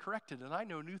have been corrected, and I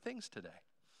know new things today.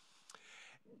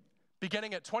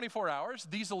 Beginning at 24 hours,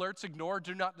 these alerts ignore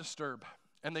Do Not Disturb,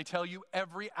 and they tell you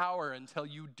every hour until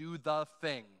you do the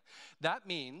thing. That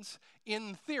means,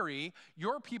 in theory,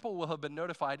 your people will have been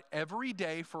notified every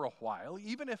day for a while,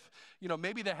 even if,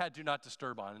 maybe they had Do Not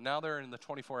Disturb on, and now they're in the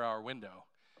 24-hour window.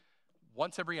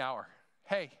 Once every hour,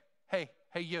 hey,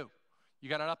 you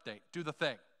got an update, do the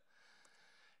thing.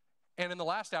 And in the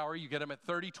last hour, you get them at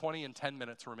 30, 20, and 10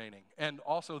 minutes remaining. And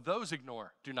also, those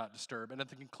ignore Do Not Disturb. And at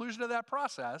the conclusion of that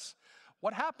process,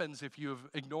 what happens if you've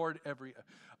ignored every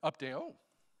update?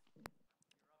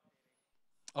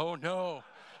 Oh, no.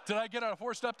 Did I get on a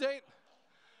forced update?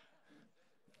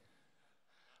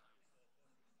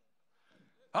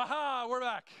 Aha, we're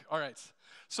back. All right.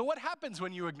 So what happens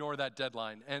when you ignore that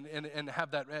deadline and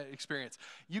have that experience?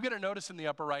 You get a notice in the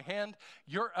upper right hand.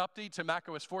 Your update to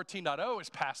macOS 14.0 is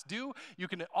past due. You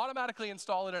can automatically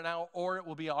install it now, or it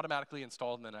will be automatically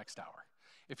installed in the next hour.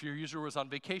 If your user was on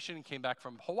vacation and came back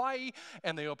from Hawaii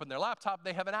and they opened their laptop,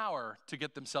 they have an hour to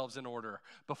get themselves in order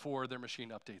before their machine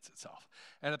updates itself.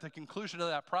 And at the conclusion of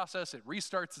that process, it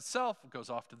restarts itself, it goes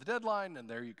off to the deadline, and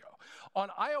there you go. On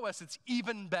iOS, it's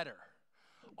even better.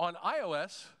 On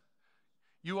iOS,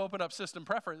 you open up system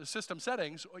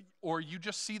settings, or you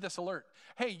just see this alert.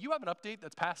 Hey, you have an update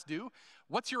that's past due.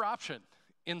 What's your option?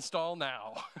 Install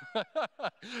now.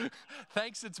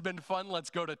 Thanks, it's been fun. Let's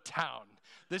go to town.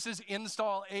 This is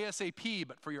install ASAP,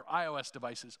 but for your iOS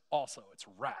devices also. It's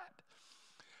rad.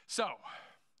 So,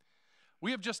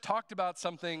 we have just talked about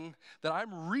something that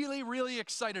I'm really, really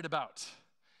excited about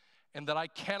and that I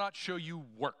cannot show you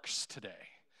works today.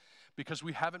 because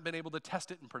we haven't been able to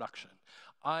test it in production.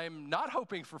 I'm not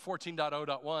hoping for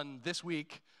 14.0.1 this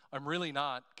week. I'm really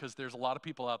not, because there's a lot of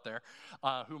people out there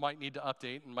who might need to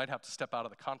update and might have to step out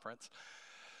of the conference.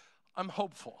 I'm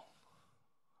hopeful.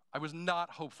 I was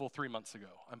not hopeful 3 months ago.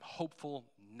 I'm hopeful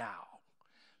now.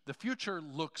 The future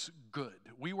looks good.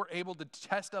 We were able to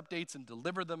test updates and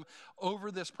deliver them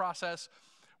over this process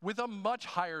with a much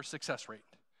higher success rate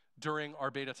during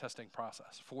our beta testing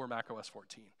process for macOS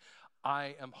 14.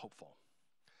 I am hopeful.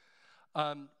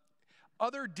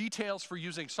 Other details for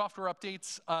using software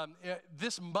updates.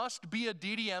 This must be a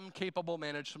DDM-capable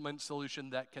management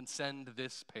solution that can send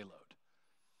this payload.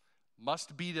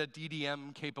 Must be the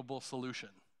DDM-capable solution.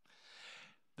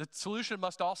 The solution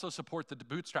must also support the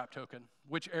bootstrap token,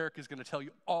 which Eric is going to tell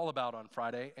you all about on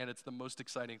Friday, and it's the most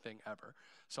exciting thing ever.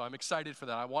 So I'm excited for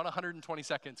that. I want 120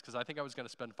 seconds because I think I was going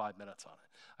to spend 5 minutes on it.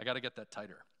 I got to get that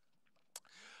tighter.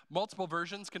 Multiple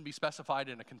versions can be specified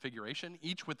in a configuration,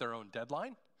 each with their own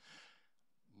deadline.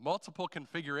 Multiple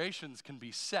configurations can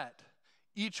be set,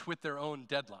 each with their own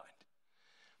deadline.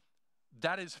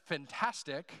 That is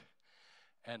fantastic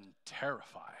and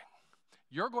terrifying.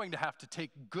 You're going to have to take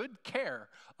good care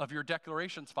of your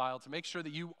declarations file to make sure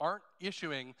that you aren't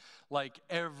issuing like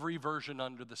every version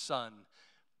under the sun.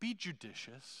 Be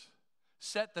judicious.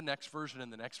 Set the next version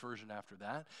and the next version after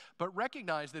that. But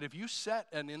recognize that if you set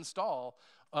an install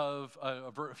of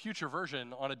a future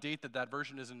version on a date that that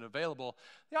version isn't available,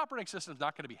 the operating system is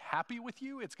not going to be happy with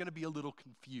you. It's going to be a little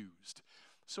confused.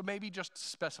 So maybe just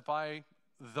specify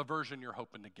the version you're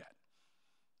hoping to get.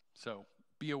 So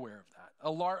be aware of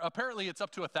that. Apparently, it's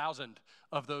up to 1,000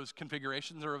 of those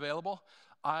configurations are available.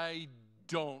 I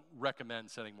don't recommend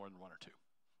setting more than 1 or 2.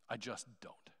 I just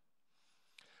don't.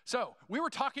 So we were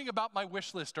talking about my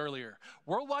wish list earlier.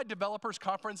 Worldwide Developers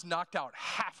Conference knocked out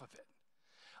half of it.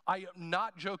 I am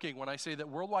not joking when I say that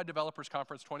Worldwide Developers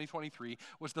Conference 2023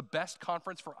 was the best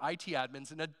conference for IT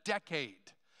admins in a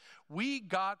decade. We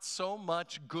got so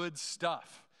much good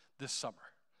stuff this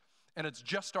summer, and it's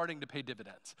just starting to pay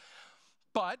dividends.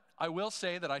 But I will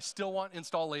say that I still want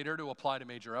install later to apply to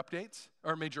major updates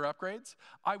or major upgrades.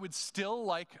 I would still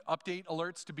like update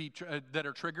alerts to be that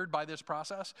are triggered by this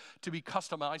process to be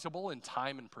customizable in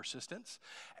time and persistence.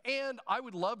 And I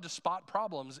would love to spot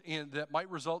problems that might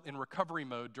result in recovery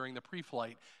mode during the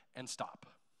pre-flight and stop.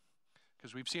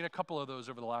 Because we've seen a couple of those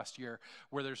over the last year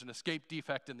where there's an escape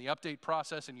defect in the update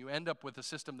process and you end up with a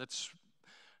system that's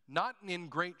not in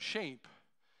great shape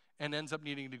and ends up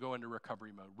needing to go into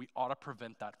recovery mode. We ought to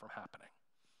prevent that from happening.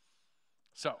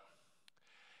 So,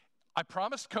 I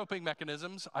promised coping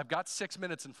mechanisms. I've got 6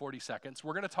 minutes and 40 seconds.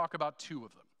 We're going to talk about 2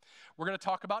 of them. We're going to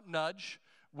talk about Nudge,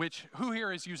 which, who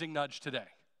here is using Nudge today?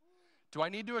 Do I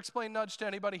need to explain Nudge to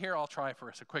anybody here? I'll try for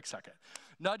a quick second.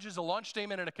 Nudge is a launch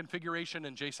statement and a configuration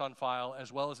in JSON file,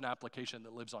 as well as an application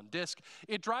that lives on disk.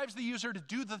 It drives the user to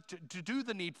do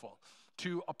the needful,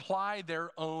 to apply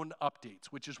their own updates,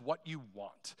 which is what you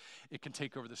want. It can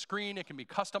take over the screen, it can be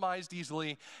customized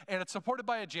easily, and it's supported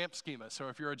by a Jamp schema. So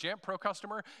if you're a Jamp Pro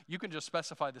customer, you can just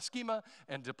specify the schema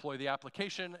and deploy the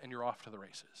application, and you're off to the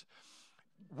races.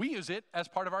 We use it as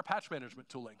part of our patch management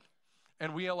tooling.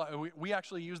 And we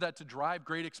actually use that to drive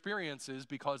great experiences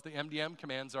because the MDM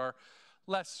commands are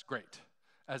less great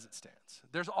as it stands.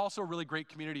 There's also really great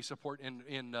community support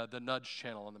in the Nudge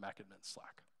channel on the macadmin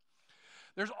Slack.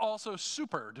 There's also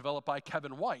Super, developed by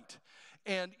Kevin White.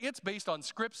 And it's based on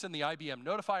scripts in the IBM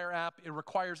Notifier app. It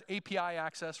requires API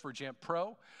access for Jamp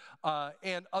Pro.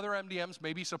 And other MDMs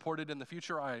may be supported in the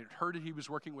future. I heard he was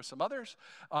working with some others.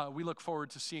 We look forward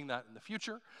to seeing that in the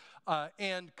future.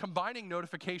 And combining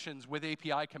notifications with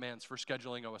API commands for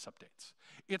scheduling OS updates.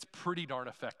 It's pretty darn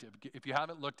effective. If you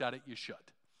haven't looked at it, you should.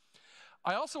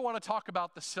 I also want to talk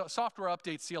about the software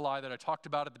update CLI that I talked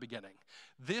about at the beginning.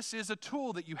 This is a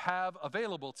tool that you have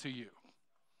available to you.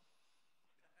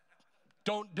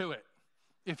 Don't do it.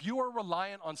 If you are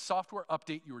reliant on software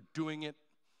update, you are doing it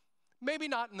maybe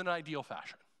not in an ideal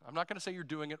fashion. I'm not going to say you're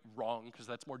doing it wrong because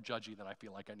that's more judgy than I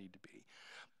feel like I need to be.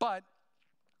 But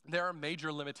there are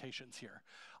major limitations here.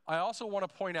 I also want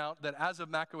to point out that as of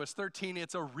macOS 13,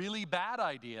 it's a really bad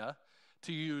idea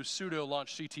to use sudo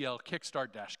launch ctl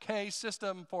kickstart-k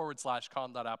system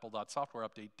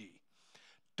 /com.apple.softwareupdate-d.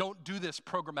 Don't do this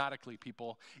programmatically,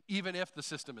 people, even if the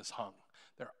system is hung.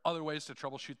 There are other ways to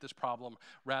troubleshoot this problem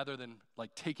rather than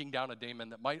like taking down a daemon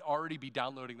that might already be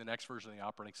downloading the next version of the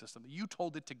operating system that you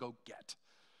told it to go get.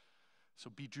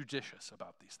 So be judicious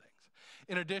about these things.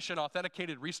 In addition,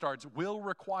 authenticated restarts will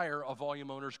require a volume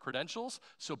owner's credentials,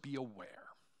 so be aware.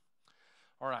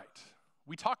 All right,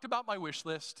 we talked about my wish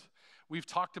list. We've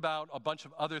talked about a bunch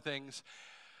of other things.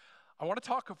 I want to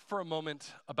talk for a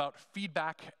moment about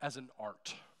feedback as an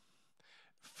art.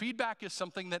 Feedback is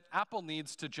something that Apple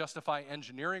needs to justify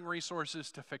engineering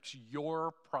resources to fix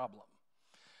your problem.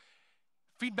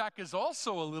 Feedback is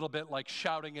also a little bit like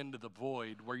shouting into the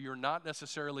void, where you're not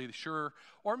necessarily sure,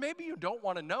 or maybe you don't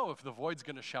want to know if the void's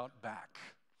going to shout back.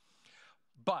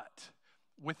 But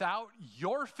without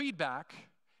your feedback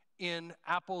in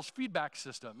Apple's feedback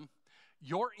system,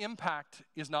 your impact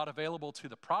is not available to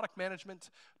the product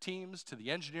management teams, to the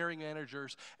engineering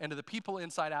managers, and to the people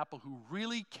inside Apple who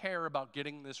really care about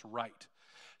getting this right.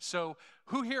 So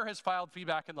who here has filed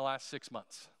feedback in the last 6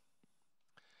 months?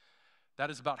 That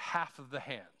is about half of the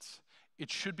hands. It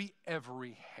should be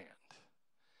every hand.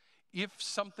 If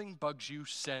something bugs you,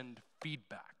 send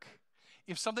feedback.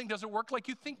 If something doesn't work like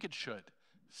you think it should,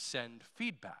 send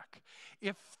feedback.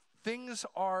 If things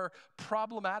are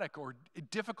problematic or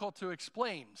difficult to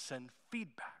explain, send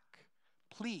feedback,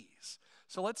 please.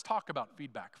 So let's talk about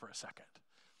feedback for a second.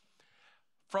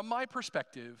 From my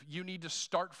perspective, you need to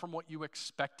start from what you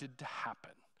expected to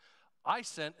happen. I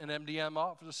sent an MDM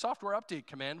software update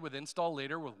command with install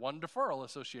later with one deferral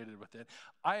associated with it.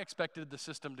 I expected the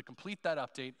system to complete that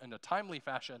update in a timely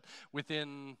fashion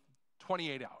within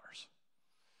 28 hours.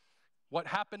 What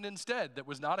happened instead that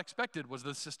was not expected was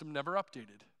the system never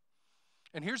updated.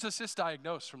 And here's the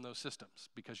sysdiagnose from those systems,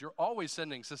 because you're always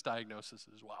sending sysdiagnosis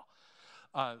as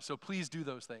well. So please do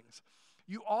those things.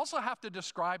 You also have to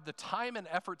describe the time and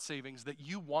effort savings that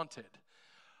you wanted.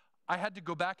 I had to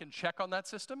go back and check on that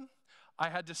system. I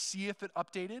had to see if it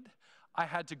updated. I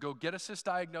had to go get a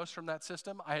sysdiagnose from that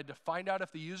system. I had to find out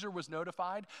if the user was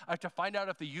notified. I had to find out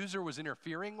if the user was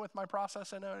interfering with my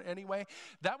process in any way.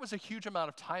 That was a huge amount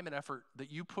of time and effort that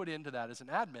you put into that as an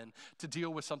admin to deal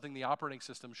with something the operating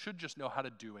system should just know how to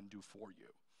do and do for you.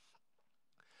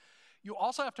 You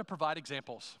also have to provide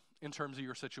examples in terms of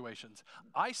your situations.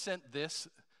 I sent this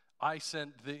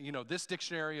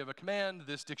dictionary of a command,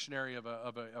 this dictionary of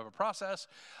a process.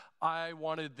 I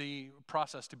wanted the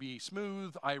process to be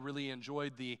smooth. I really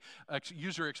enjoyed the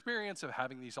user experience of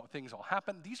having these things all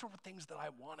happen. These were things that I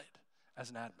wanted as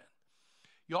an admin.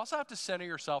 You also have to center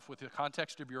yourself with the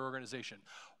context of your organization.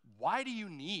 Why do you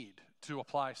need to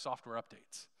apply software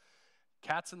updates?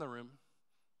 Kat's in the room.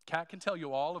 Kat can tell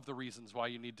you all of the reasons why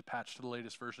you need to patch to the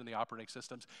latest version of the operating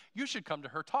systems. You should come to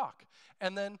her talk.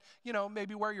 And then,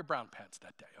 maybe wear your brown pants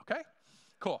that day, okay?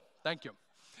 Cool, thank you.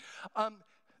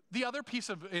 The other piece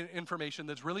of information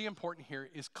that's really important here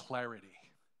is clarity.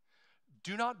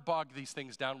 Do not bog these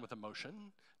things down with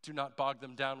emotion. Do not bog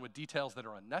them down with details that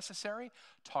are unnecessary.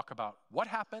 Talk about what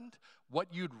happened,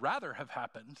 what you'd rather have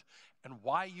happened, and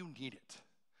why you need it.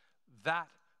 That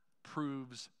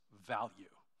proves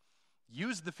value.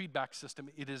 Use the feedback system.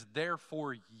 It is there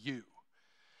for you.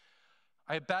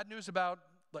 I have bad news about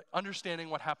understanding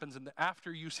what happens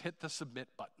after you hit the submit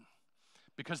button.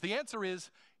 Because the answer is,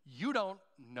 you don't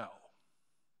know.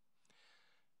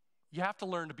 You have to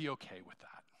learn to be okay with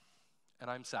that. And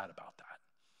I'm sad about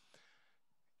that.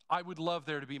 I would love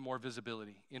there to be more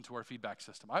visibility into our feedback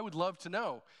system. I would love to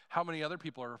know how many other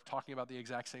people are talking about the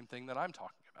exact same thing that I'm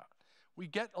talking about. We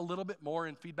get a little bit more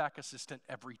in Feedback Assistant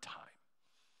every time.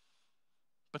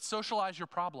 But socialize your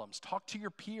problems. Talk to your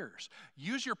peers.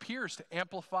 Use your peers to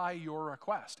amplify your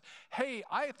request. Hey,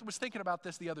 I was thinking about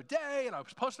this the other day, and I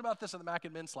was posting about this in the Mac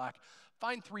Admin Slack.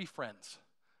 Find 3 friends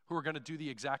who are going to do the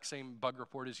exact same bug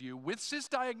report as you with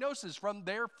sysdiagnoses from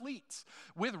their fleets,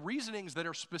 with reasonings that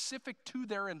are specific to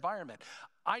their environment.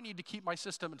 I need to keep my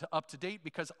system up to date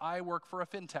because I work for a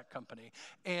fintech company,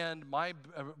 and my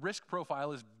risk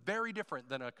profile is very different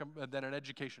than an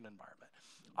education environment.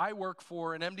 I work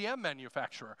for an MDM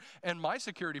manufacturer, and my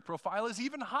security profile is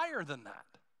even higher than that.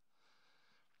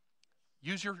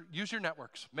 Use your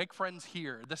networks. Make friends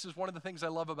here. This is one of the things I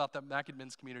love about the Mac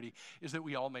Admins community, is that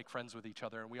we all make friends with each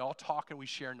other, and we all talk, and we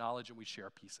share knowledge, and we share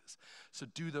pieces. So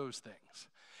do those things.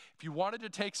 If you wanted to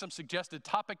take some suggested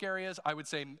topic areas, I would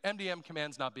say MDM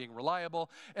commands not being reliable,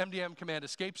 MDM command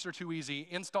escapes are too easy,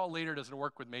 install later doesn't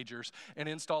work with majors, and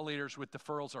install laters with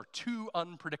deferrals are too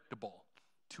unpredictable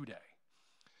today.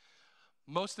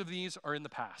 Most of these are in the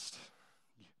past.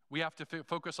 We have to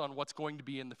focus on what's going to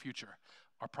be in the future.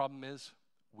 Our problem is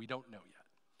we don't know yet.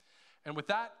 And with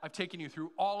that, I've taken you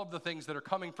through all of the things that are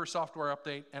coming for software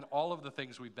update and all of the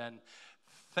things we've been.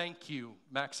 Thank you,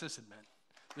 Mac Sysadmin.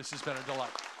 This has been a delight.